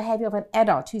change the behavior of an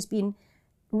adult who's been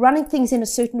running things in a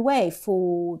certain way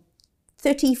for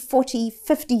 30, 40,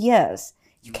 50 years.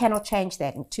 You cannot change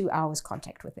that in 2 hours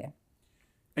contact with them.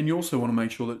 And you also want to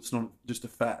make sure that it's not just a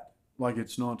fad. Like,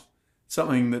 it's not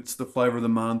something that's the flavor of the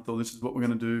month, or this is what we're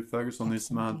going to do, focus on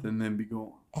this month and then be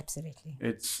gone. Absolutely.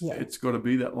 It's got to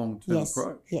be that long-term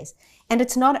approach. Yes. And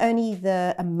it's not only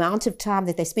the amount of time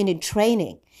that they spend in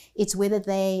training, it's whether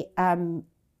they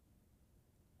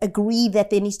agree that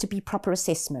there needs to be proper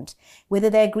assessment,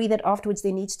 whether they agree that afterwards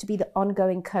there needs to be the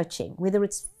ongoing coaching, whether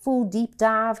it's full deep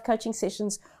dive coaching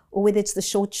sessions or whether it's the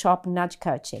short, sharp nudge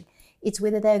coaching. It's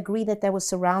whether they agree that they will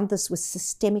surround this with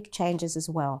systemic changes as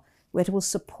well, where it will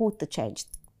support the change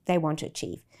they want to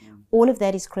achieve. All of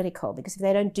that is critical, because if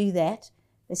they don't do that,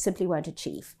 they simply won't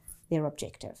achieve their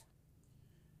objective.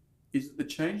 Is it the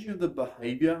changing of the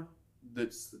behaviour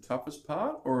that's the toughest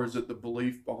part, or is it the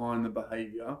belief behind the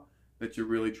behaviour that you're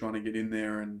really trying to get in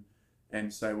there and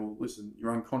and say, well, listen,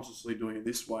 you're unconsciously doing it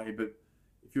this way, but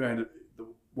if you add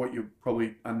what you're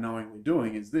probably unknowingly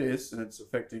doing is this, and it's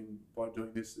affecting by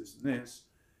doing this, this, and this,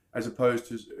 as opposed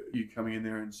to you coming in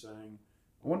there and saying,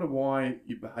 I wonder why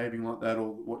you're behaving like that, or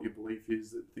what your belief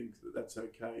is that thinks that that's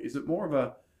okay. Is it more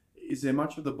of is there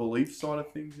much of the belief side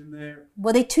of things in there?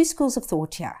 Well, there are two schools of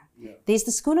thought here. Yeah. There's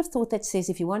the school of thought that says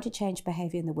if you want to change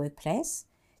behavior in the workplace,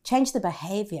 change the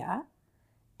behavior,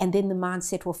 and then the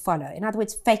mindset will follow. In other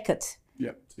words, fake it.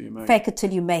 Yeah, till you make fake it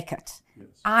till you make it. Yes.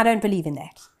 I don't believe in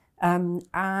that.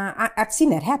 I've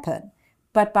seen that happen,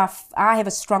 but I have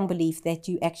a strong belief that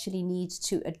you actually need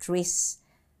to address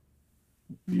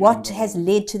what has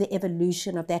led to the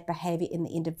evolution of that behavior in the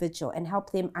individual and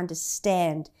help them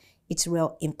understand its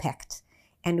real impact.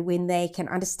 And when they can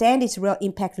understand its real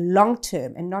impact long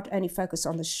term and not only focus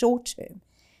on the short term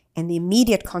and the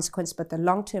immediate consequence, but the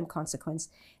long-term consequence,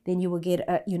 then you will get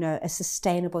a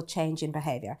sustainable change in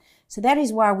behavior. So that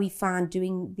is why we find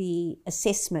doing the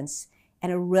assessments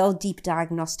and a real deep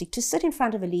diagnostic to sit in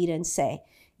front of a leader and say,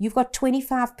 you've got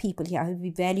 25 people here who've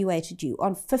evaluated you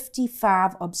on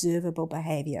 55 observable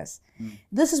behaviors.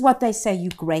 This is what they say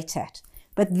you're great at.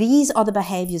 But these are the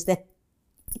behaviors that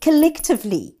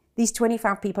collectively these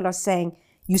 25 people are saying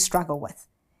you struggle with.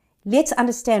 Let's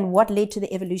understand what led to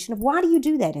the evolution of why do you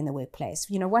do that in the workplace?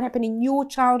 What happened in your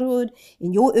childhood,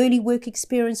 in your early work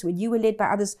experience when you were led by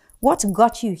others? What's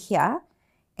got you here?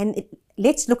 And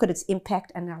let's look at its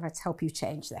impact and now let's help you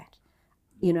change that.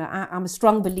 I'm a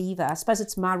strong believer. I suppose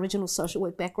it's my original social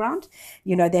work background,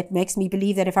 that makes me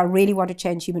believe that if I really want to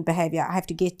change human behavior, I have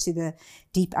to get to the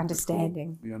deep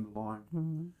understanding. The underlying.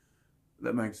 Mm-hmm.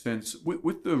 That makes sense.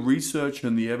 With the research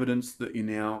and the evidence that you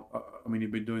now,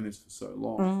 you've been doing this for so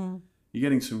long, you're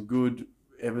getting some good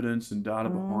evidence and data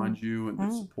behind you and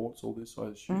that supports all this, I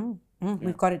assume. Yeah.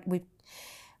 We've got it.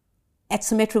 At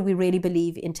Symetra, we really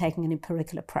believe in taking an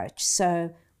empirical approach.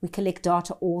 So we collect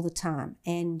data all the time,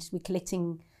 and we're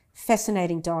collecting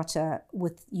fascinating data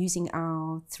with using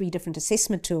our 3 different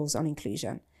assessment tools on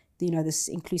inclusion. This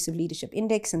Inclusive Leadership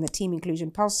Index and the Team Inclusion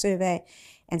Pulse Survey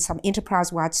and some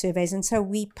enterprise-wide surveys. And so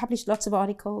we published lots of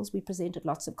articles, we presented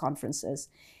lots of conferences.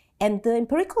 And the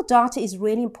empirical data is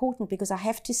really important because I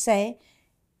have to say,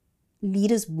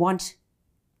 leaders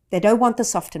they don't want the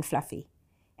soft and fluffy.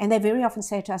 And they very often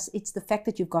say to us, it's the fact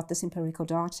that you've got this empirical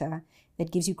data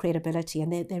that gives you credibility,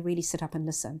 and they really sit up and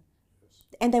listen.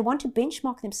 And they want to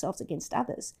benchmark themselves against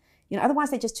others.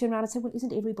 Otherwise they just turn around and say, well,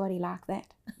 isn't everybody like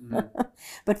that?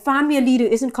 But find me a leader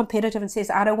who isn't competitive and says,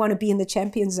 I don't want to be in the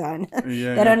champion zone.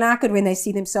 They don't like it when they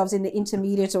see themselves in the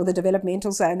intermediate or the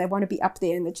developmental zone. They want to be up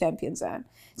there in the champion zone.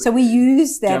 So we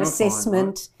use that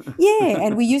assessment. Right?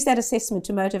 And we use that assessment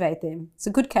to motivate them. It's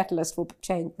a good catalyst for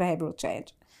behavioral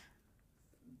change.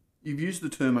 You've used the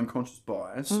term unconscious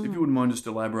bias. If you wouldn't mind just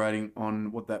elaborating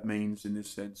on what that means in this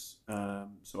sense,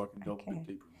 so I can delve a bit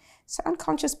deeper. So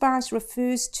unconscious bias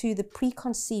refers to the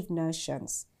preconceived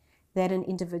notions that an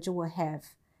individual will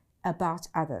have about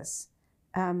others.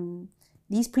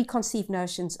 These preconceived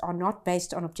notions are not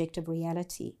based on objective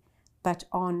reality, but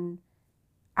on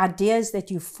ideas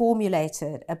that you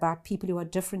formulated about people who are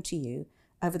different to you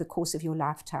over the course of your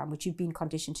lifetime, which you've been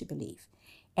conditioned to believe.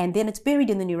 And then it's buried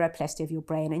in the neuroplasty of your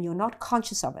brain and you're not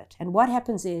conscious of it. And what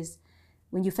happens is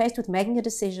when you're faced with making a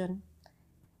decision,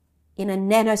 in a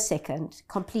nanosecond,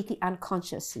 completely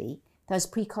unconsciously, those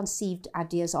preconceived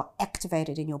ideas are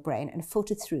activated in your brain and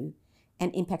filtered through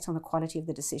and impact on the quality of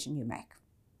the decision you make.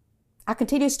 I can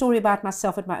tell you a story about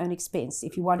myself at my own expense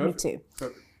if you want me to.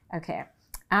 Perfect. Okay.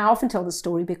 I often tell the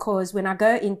story because when I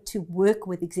go into work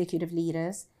with executive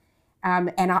leaders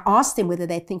and I ask them whether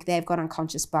they think they've got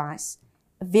unconscious bias,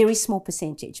 a very small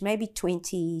percentage, maybe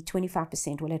 20,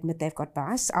 25% will admit they've got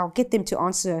bias. I'll get them to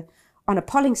answer on a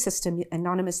polling system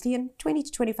anonymously, and 20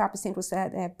 to 25% will say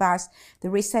they have bias.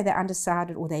 The rest say they're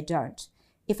undecided or they don't.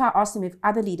 If I ask them if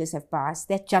other leaders have bias,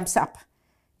 that jumps up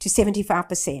to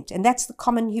 75%. And that's the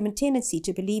common human tendency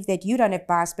to believe that you don't have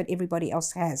bias, but everybody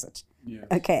else has it. Yes.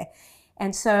 Okay.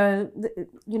 And so,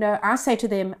 I say to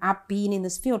them, I've been in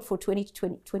this field for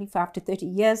 25 to 30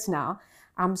 years now.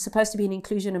 I'm supposed to be an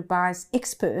inclusion and bias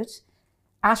expert.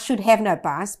 I should have no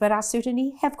bias, but I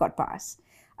certainly have got bias.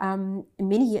 In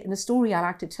the story I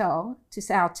like to tell, to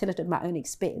say I'll tell it at my own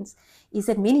expense, is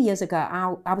that many years ago,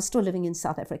 I was still living in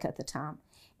South Africa at the time.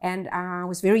 And I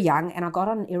was very young, and I got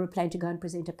on an aeroplane to go and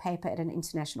present a paper at an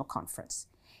international conference.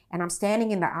 And I'm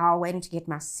standing in the aisle waiting to get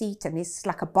my seat, and there's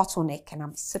like a bottleneck, and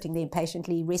I'm sitting there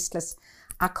impatiently, restless.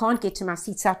 I can't get to my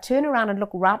seat, so I turn around and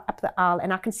look right up the aisle,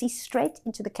 and I can see straight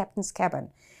into the captain's cabin.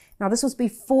 Now, this was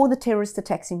before the terrorist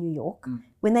attacks in New York,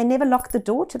 when they never locked the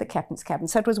door to the captain's cabin.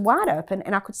 So it was wide open,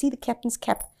 and I could see the captain's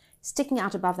sticking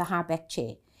out above the high back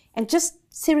chair. And just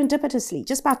serendipitously,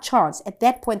 just by chance, at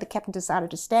that point, the captain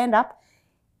decided to stand up,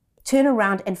 turn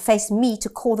around and face me to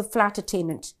call the flight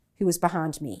attendant who was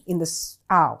behind me in this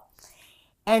aisle.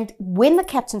 And when the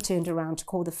captain turned around to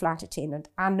call the flight attendant,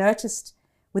 I noticed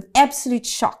with absolute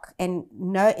shock and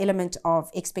no element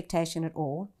of expectation at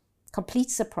all,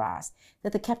 complete surprise,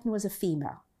 that the captain was a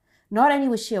female. Not only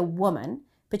was she a woman,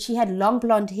 but she had long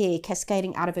blonde hair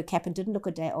cascading out of her cap and didn't look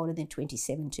a day older than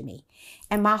 27 to me.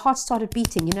 And my heart started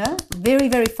beating, very,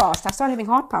 very fast. I started having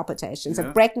heart palpitations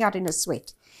and breaking out in a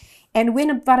sweat. And when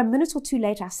about a minute or two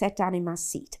later, I sat down in my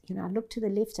seat, I looked to the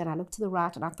left and I looked to the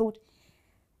right and I thought,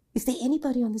 is there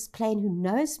anybody on this plane who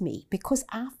knows me? Because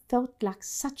I felt like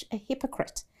such a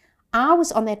hypocrite. I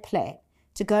was on that plane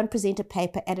to go and present a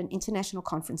paper at an international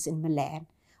conference in Milan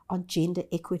on gender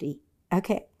equity.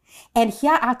 Okay. And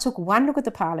here I took one look at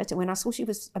the pilot, and when I saw she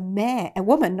was a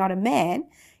woman, not a man,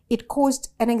 it caused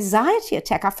an anxiety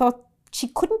attack. I felt she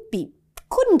couldn't be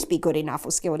good enough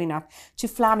or skilled enough to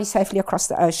fly me safely across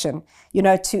the ocean,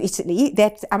 to Italy,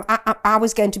 that I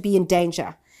was going to be in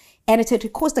danger. And it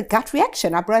had caused a gut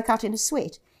reaction. I broke out in a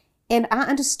sweat. And I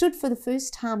understood for the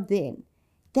first time then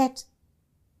that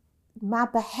my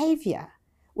behavior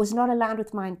was not aligned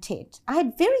with my intent. I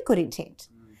had very good intent.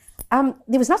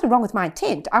 There was nothing wrong with my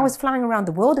intent. I was flying around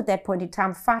the world at that point in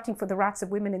time, fighting for the rights of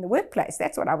women in the workplace.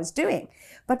 That's what I was doing.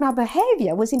 But my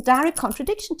behavior was in direct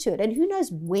contradiction to it. And who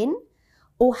knows when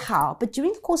or how. But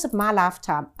during the course of my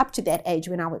lifetime, up to that age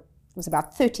when I was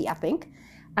about 30, I think,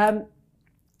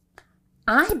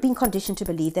 I had been conditioned to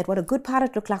believe that what a good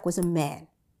pilot looked like was a man,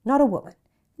 not a woman.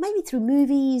 Maybe through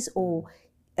movies or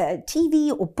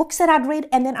TV or books that I'd read.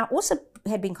 And then I also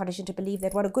had been conditioned to believe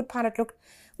that what a good pilot looked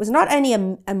was not only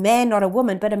a man, not a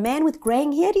woman, but a man with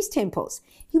graying hair at his temples.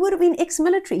 He would have been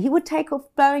ex-military. He would take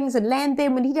off Boeings and land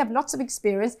them, and he'd have lots of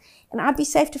experience, and I'd be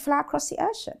safe to fly across the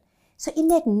ocean. So in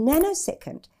that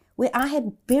nanosecond, where I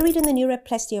had buried in the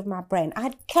neuroplasty of my brain, I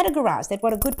had categorized that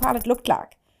what a good pilot looked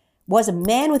like was a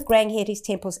man with graying hair at his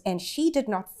temples, and she did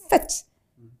not fit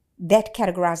that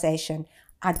categorization.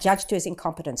 I judged her as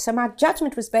incompetent. So my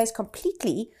judgment was based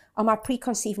completely on my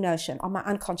preconceived notion, on my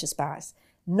unconscious bias,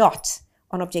 not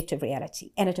on objective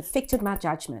reality. And it affected my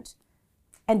judgment.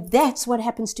 And that's what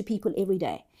happens to people every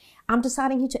day. I'm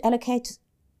deciding who to allocate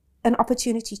an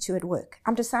opportunity to at work.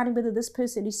 I'm deciding whether this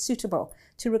person is suitable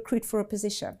to recruit for a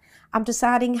position. I'm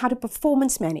deciding how to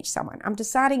performance manage someone. I'm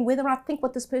deciding whether I think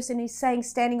what this person is saying,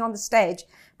 standing on the stage,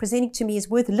 presenting to me is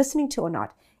worth listening to or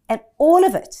not. And all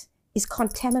of it is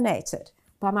contaminated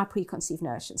by my preconceived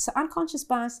notions. So unconscious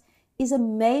bias is a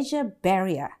major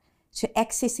barrier to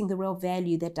accessing the real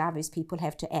value that diverse people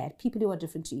have to add, people who are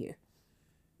different to you.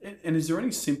 And is there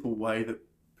any simple way that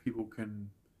people can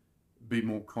be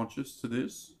more conscious to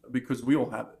this? Because we all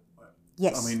have it.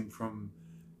 Yes. I mean, from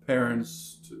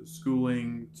parents to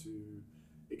schooling to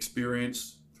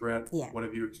experience throughout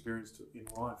whatever you experienced in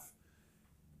life.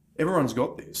 Everyone's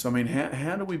got this. I mean,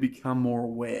 how do we become more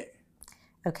aware?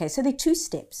 Okay, so there are two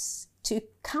steps to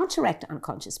counteract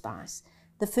unconscious bias.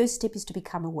 The first step is to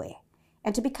become aware.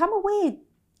 And to become aware,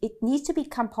 it needs to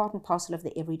become part and parcel of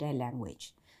the everyday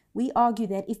language. We argue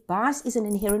that if bias is an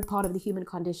inherent part of the human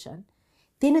condition,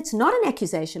 then it's not an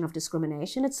accusation of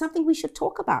discrimination. It's something we should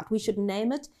talk about. We should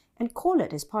name it and call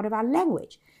it as part of our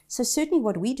language. So certainly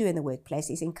what we do in the workplace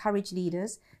is encourage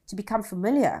leaders to become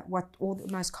familiar what all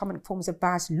the most common forms of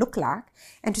bias look like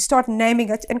and to start naming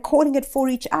it and calling it for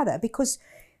each other, because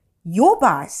your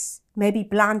bias may be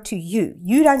blind to you.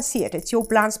 You don't see it. It's your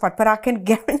blind spot. But I can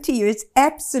guarantee you it's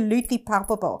absolutely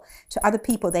palpable to other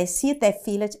people. They see it, they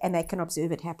feel it, and they can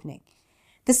observe it happening.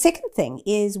 The second thing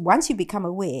is, once you become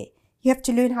aware, you have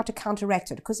to learn how to counteract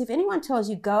it. Because if anyone tells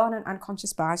you go on an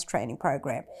unconscious bias training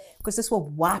program, because this will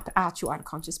wipe out your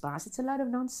unconscious bias, it's a load of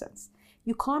nonsense.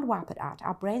 You can't wipe it out.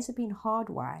 Our brains have been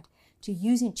hardwired to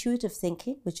use intuitive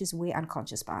thinking, which is where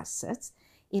unconscious bias sits,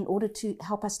 in order to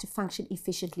help us to function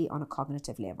efficiently on a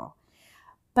cognitive level.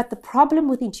 But the problem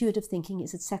with intuitive thinking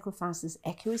is it sacrifices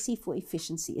accuracy for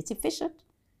efficiency. It's efficient,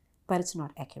 but it's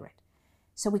not accurate.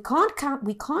 So we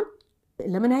can't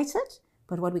eliminate it,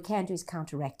 but what we can do is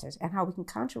counteract it. And how we can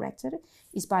counteract it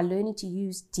is by learning to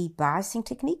use debiasing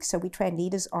techniques. So we train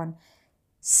leaders on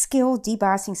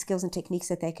debiasing skills and techniques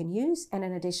that they can use. And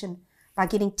in addition, by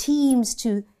getting teams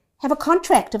to have a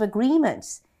contract of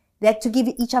agreements that to give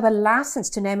each other license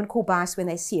to name and call bias when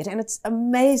they see it. And it's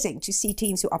amazing to see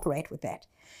teams who operate with that,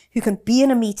 who can be in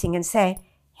a meeting and say,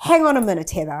 hang on a minute,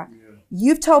 Heather,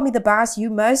 you've told me the bias you're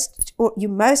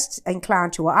most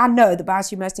inclined to, or I know the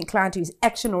bias you're most inclined to is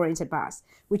action-oriented bias,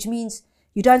 which means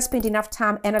you don't spend enough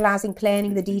time analyzing,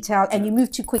 planning the detail, and you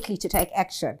move too quickly to take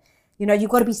action. You know,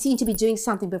 you've got to be seen to be doing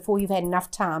something before you've had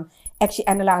enough time actually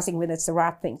analyzing whether it's the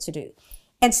right thing to do.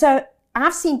 And so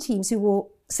I've seen teams who will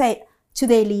say to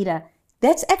their leader,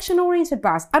 that's action-oriented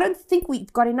bias. I don't think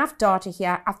we've got enough data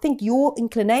here. I think your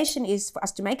inclination is for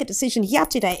us to make a decision here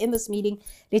today in this meeting.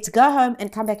 Let's go home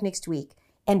and come back next week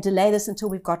and delay this until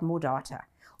we've got more data.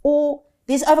 Or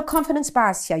there's overconfidence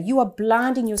bias here. You are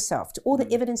blinding yourself to all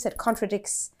the evidence that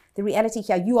contradicts the reality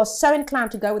here. You are so inclined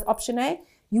to go with option A,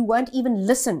 you won't even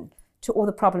listen to all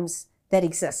the problems that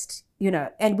exist, you know,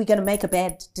 and we're going to make a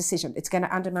bad decision. It's going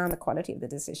to undermine the quality of the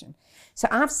decision. So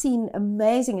I've seen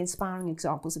amazing, inspiring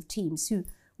examples of teams who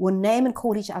will name and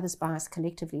call each other's bias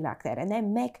collectively like that, and they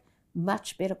make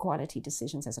much better quality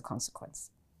decisions as a consequence.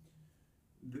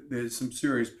 There's some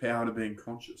serious power to being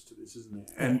conscious to this,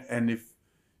 isn't there? And if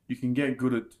you can get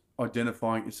good at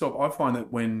identifying yourself, I find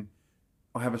that when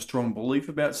I have a strong belief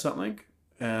about something,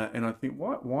 and I think,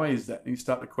 why is that? And you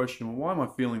start to question, well, why am I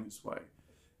feeling this way?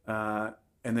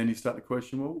 And then you start to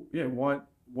question, well, yeah,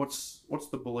 what's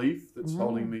the belief that's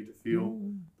holding me to feel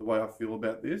the way I feel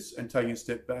about this? And taking a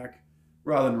step back,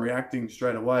 rather than reacting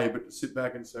straight away, but to sit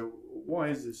back and say, why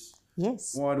is this?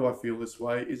 Yes. Why do I feel this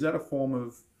way? Is that a form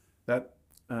of that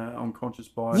unconscious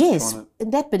bias? Yes,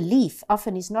 and that belief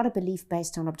often is not a belief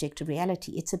based on objective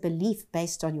reality. It's a belief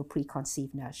based on your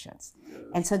preconceived notions. Yeah.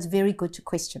 And so it's very good to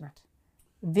question it.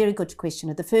 Very good to question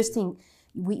it. The first thing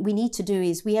we need to do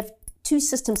is we have two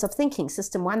systems of thinking,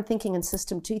 system 1 thinking and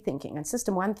system 2 thinking. And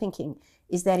system 1 thinking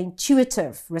is that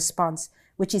intuitive response,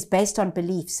 which is based on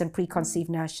beliefs and preconceived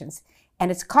notions. And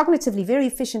it's cognitively very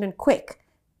efficient and quick,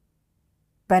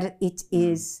 but it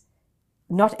is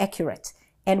not accurate.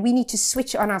 And we need to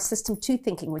switch on our system 2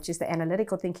 thinking, which is the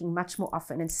analytical thinking, much more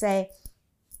often and say,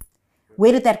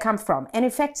 where did that come from? And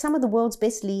in fact, some of the world's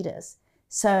best leaders,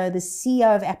 so the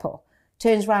CEO of Apple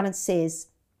turns around and says,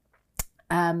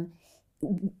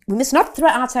 we must not throw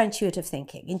out our intuitive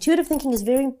thinking. Intuitive thinking is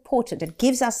very important. It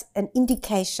gives us an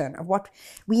indication of what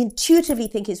we intuitively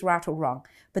think is right or wrong.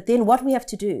 But then what we have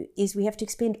to do is we have to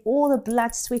expend all the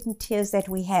blood, sweat, and tears that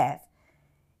we have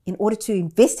in order to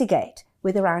investigate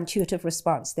whether our intuitive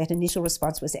response, that initial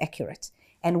response, was accurate.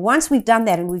 And once we've done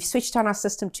that and we've switched on our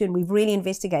system 2 and we've really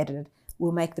investigated it,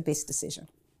 we'll make the best decision.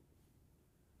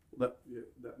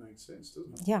 That makes sense,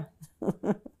 doesn't it? Yeah.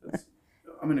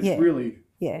 It's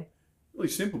really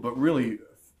simple, but really,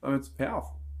 it's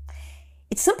powerful.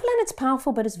 It's simple and it's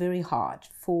powerful, but it's very hard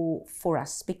for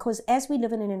us because as we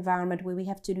live in an environment where we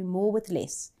have to do more with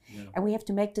less and we have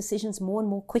to make decisions more and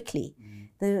more quickly,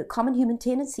 the common human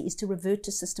tendency is to revert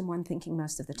to system 1 thinking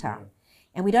most of the time.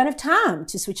 And we don't have time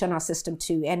to switch on our system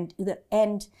 2.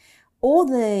 And all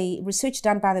the research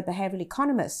done by the behavioral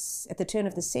economists at the turn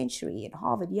of the century at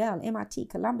Harvard, Yale, MIT,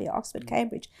 Columbia, Oxford,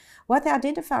 Cambridge, what they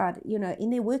identified,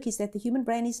 in their work is that the human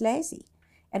brain is lazy.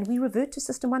 And we revert to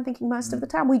system 1 thinking most of the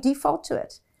time. We default to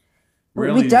it.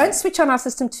 Really? We don't switch on our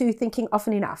system 2 thinking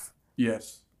often enough.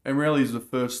 Yes. And rarely is the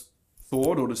first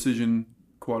thought or decision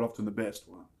quite often the best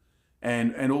one.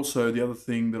 And also the other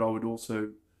thing that I would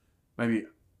also maybe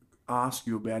ask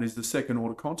you about is the second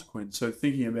order consequence. So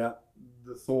thinking about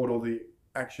the thought or the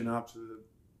action after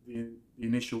the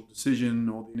initial decision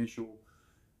or the initial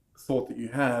thought that you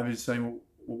have is saying, well,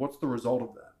 what's the result of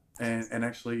that? And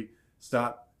actually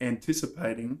start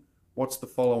anticipating what's the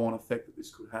follow-on effect that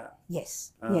this could have.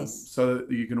 Yes, So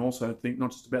that you can also think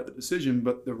not just about the decision,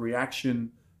 but the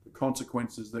reaction, the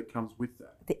consequences that comes with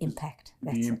that. The impact.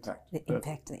 The impact.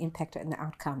 The impact and the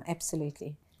outcome,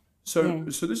 absolutely. So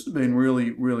this has been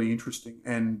really, really interesting,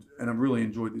 and I've really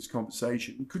enjoyed this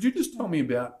conversation. Could you just tell me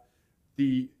about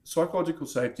the psychological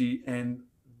safety and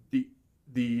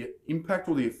the impact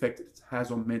or the effect that it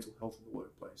has on mental health in the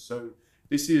workplace? So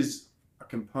this is a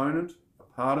component, a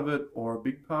part of it, or a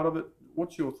big part of it.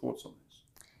 What's your thoughts on this?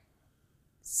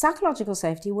 Psychological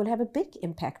safety will have a big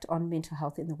impact on mental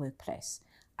health in the workplace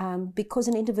because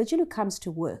an individual who comes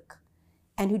to work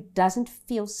and who doesn't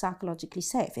feel psychologically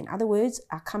safe. In other words,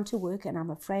 I come to work and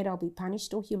I'm afraid I'll be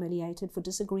punished or humiliated for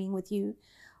disagreeing with you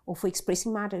or for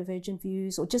expressing my divergent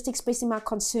views or just expressing my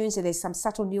concerns that there's some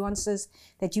subtle nuances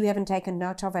that you haven't taken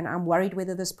note of and I'm worried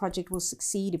whether this project will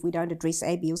succeed if we don't address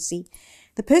A, B, or C.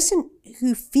 The person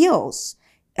who feels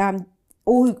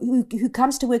or who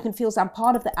comes to work and feels I'm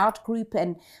part of the out group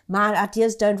and my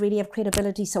ideas don't really have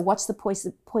credibility, so what's the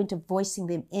point of voicing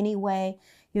them anyway?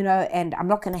 And I'm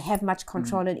not going to have much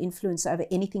control and influence over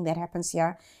anything that happens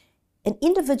here. An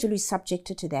individual who's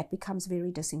subjected to that becomes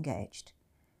very disengaged.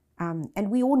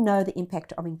 And we all know the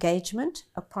impact of engagement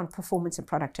upon performance and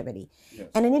productivity. Yes.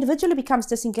 And an individual who becomes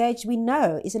disengaged, we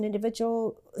know, is an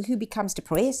individual who becomes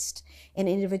depressed, an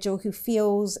individual who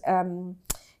feels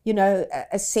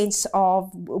a sense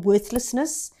of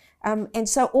worthlessness. And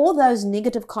so all those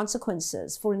negative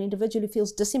consequences for an individual who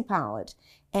feels disempowered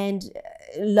and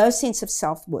low sense of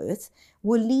self-worth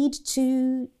will lead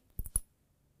to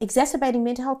exacerbating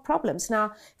mental health problems.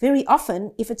 Now, very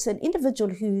often, if it's an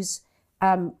individual who's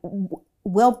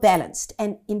well balanced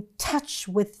and in touch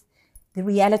with the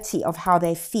reality of how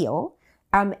they feel,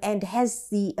 and has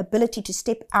the ability to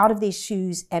step out of their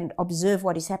shoes and observe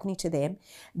what is happening to them,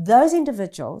 those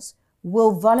individuals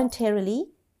will voluntarily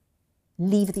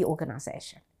leave the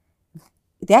organization.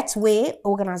 That's where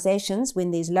organizations,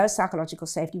 when there's low psychological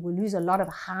safety, will lose a lot of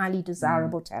highly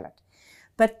desirable talent.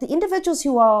 But the individuals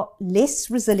who are less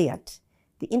resilient,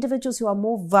 the individuals who are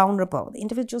more vulnerable, the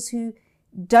individuals who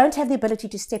don't have the ability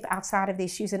to step outside of their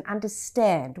shoes and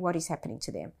understand what is happening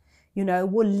to them,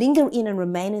 will linger in and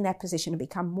remain in that position and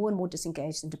become more and more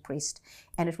disengaged and depressed,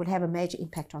 and it will have a major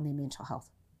impact on their mental health.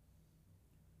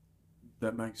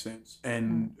 That makes sense.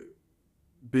 And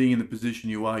being in the position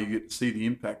you are, you get to see the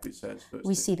impact this has.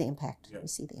 We see the impact. Yeah. We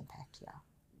see the impact, yeah.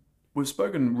 We've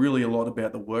spoken really a lot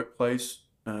about the workplace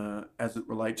as it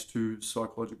relates to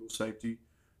psychological safety,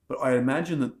 but I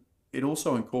imagine that it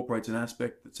also incorporates an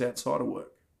aspect that's outside of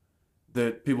work,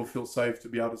 that people feel safe to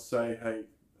be able to say, hey,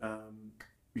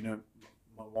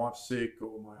 my wife's sick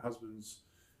or my husband's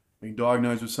being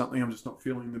diagnosed with something, I'm just not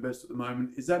feeling the best at the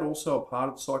moment. Is that also a part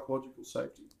of psychological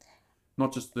safety?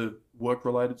 Not just the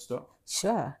work-related stuff?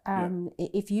 Sure.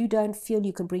 If you don't feel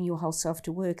you can bring your whole self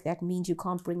to work, that means you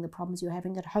can't bring the problems you're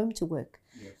having at home to work,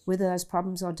 whether those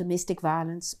problems are domestic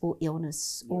violence or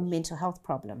illness or mental health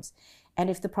problems. And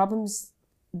if the problems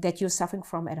that you're suffering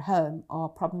from at home are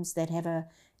problems that have a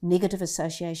negative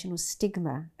association or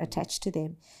stigma attached to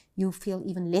them, you'll feel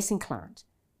even less inclined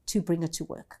to bring it to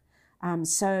work.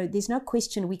 So there's no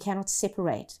question we cannot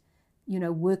separate,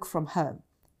 work from home.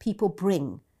 People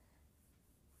bring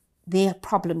their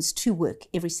problems to work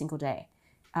every single day.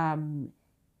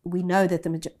 We know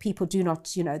that people do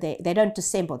not, they don't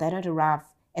dissemble, they don't arrive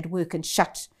at work and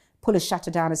pull a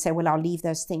shutter down and say, well, I'll leave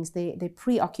those things. Their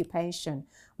preoccupation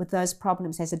with those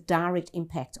problems has a direct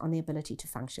impact on their ability to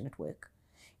function at work.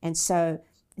 And so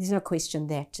there's no question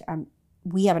that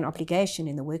we have an obligation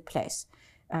in the workplace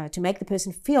to make the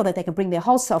person feel that they can bring their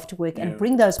whole self to work and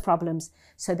bring those problems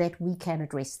so that we can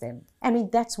address them. I mean,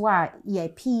 that's why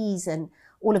EAPs and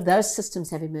all of those systems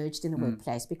have emerged in the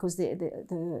workplace, because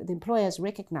the employers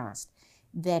recognized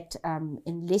that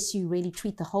unless you really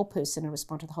treat the whole person and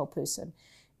respond to the whole person,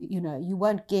 you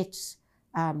won't get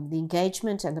the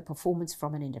engagement and the performance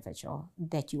from an individual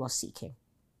that you are seeking.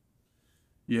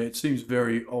 Yeah, it seems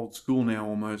very old school now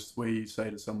almost, where you say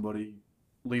to somebody,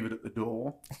 leave it at the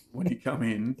door when you come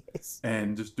in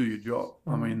and just do your job.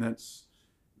 I mean,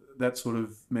 that sort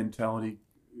of mentality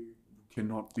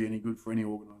cannot be any good for any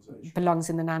organisation. Belongs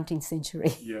in the 19th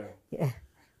century. Yeah.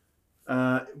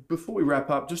 Before we wrap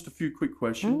up, just a few quick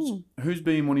questions. Who's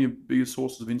been one of your biggest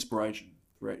sources of inspiration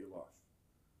throughout your life?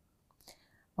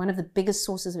 One of the biggest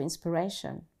sources of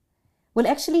inspiration? Well,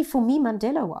 actually, for me,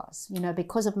 Mandela was,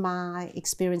 because of my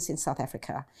experience in South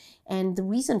Africa. And the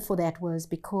reason for that was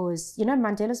because,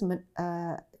 Mandela's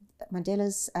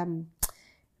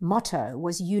motto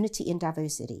was unity in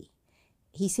diversity.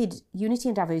 He said unity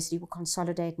and diversity will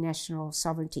consolidate national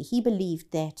sovereignty. He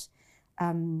believed that,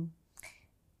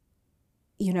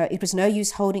 it was no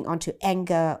use holding on to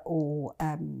anger or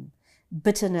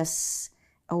bitterness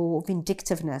or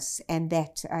vindictiveness, and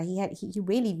that he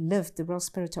really lived the real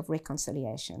spirit of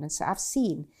reconciliation. And so I've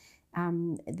seen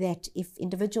that if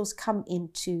individuals come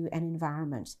into an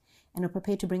environment and are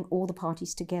prepared to bring all the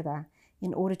parties together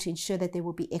in order to ensure that there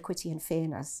will be equity and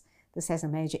fairness, this has a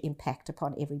major impact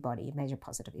upon everybody, a major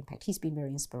positive impact. He's been very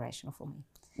inspirational for me.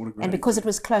 And because it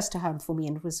was close to home for me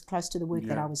and it was close to the work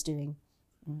that I was doing.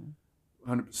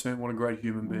 100%. What a great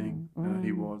human being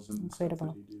he was. And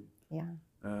incredible. He did.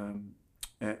 Yeah.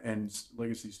 And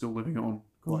legacy still living on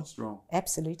quite strong.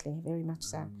 Absolutely, very much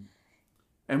so.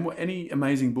 And any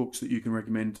amazing books that you can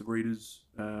recommend to readers,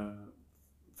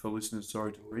 for listeners,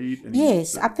 to read?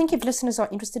 Yes, I think if listeners are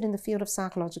interested in the field of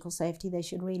psychological safety, they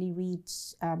should really read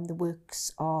the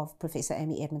works of Professor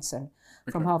Amy Edmondson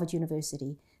from Harvard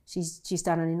University. She's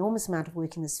done an enormous amount of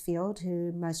work in this field.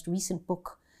 Her most recent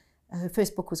book, her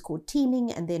first book was called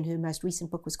Teaming, and then her most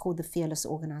recent book was called The Fearless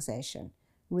Organization.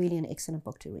 Really an excellent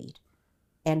book to read.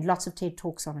 And lots of TED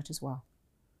Talks on it as well.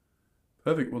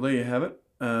 Perfect. Well, there you have it.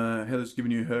 Heather's given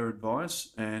you her advice,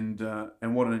 and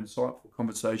what an insightful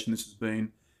conversation this has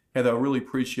been. Heather, I really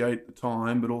appreciate the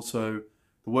time, but also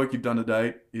the work you've done to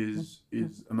date is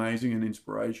amazing and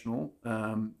inspirational,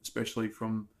 especially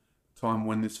from the time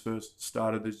when this first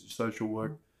started as social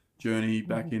work journey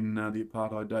back in the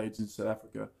apartheid days in South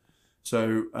Africa.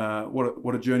 So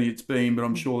what a journey it's been, but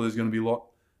I'm sure there's going to be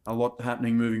a lot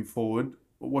happening moving forward.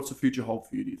 What's the future hold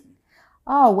for you, do you think?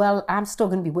 Oh, well, I'm still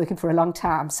going to be working for a long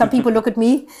time. Some people look at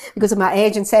me because of my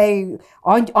age and say,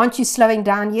 aren't you slowing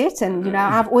down yet? And,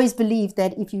 I've always believed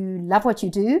that if you love what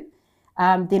you do,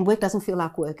 then work doesn't feel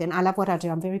like work. And I love what I do.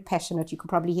 I'm very passionate. You can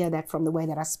probably hear that from the way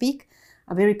that I speak.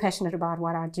 I'm very passionate about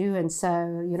what I do. And so,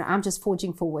 I'm just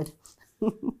forging forward.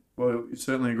 Well, you're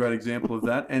certainly a great example of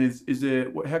that. And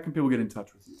how can people get in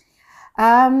touch with you?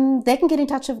 They can get in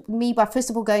touch with me by first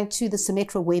of all going to the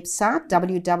Symetra website,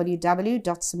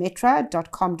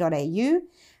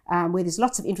 www.symetra.com.au, where there's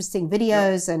lots of interesting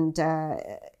videos and a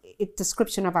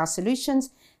description of our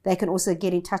solutions. They can also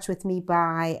get in touch with me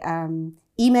by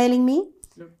emailing me,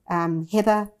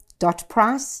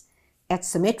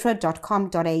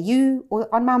 heather.price@symetra.com.au,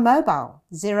 or on my mobile,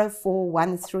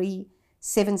 0413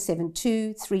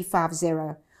 772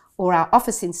 350, or our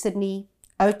office in Sydney,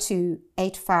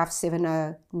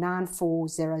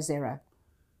 02-8570-9400.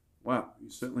 Wow, you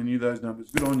certainly knew those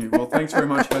numbers. Good on you. Well, thanks very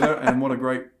much, Heather, and what a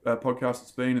great podcast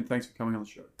it's been, and thanks for coming on the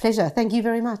show. Pleasure. Thank you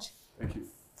very much. Thank you.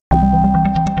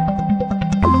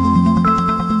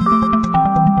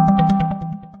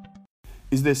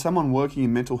 Is there someone working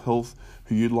in mental health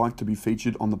who you'd like to be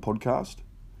featured on the podcast?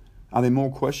 Are there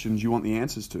more questions you want the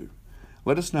answers to?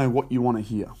 Let us know what you want to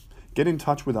hear. Get in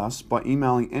touch with us by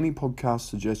emailing any podcast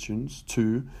suggestions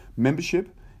to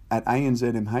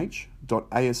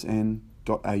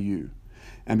membership@anzmh.asn.au.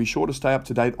 And be sure to stay up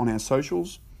to date on our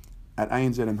socials at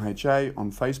ANZMHA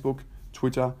on Facebook,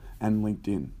 Twitter and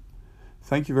LinkedIn.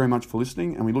 Thank you very much for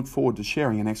listening, and we look forward to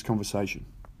sharing our next conversation.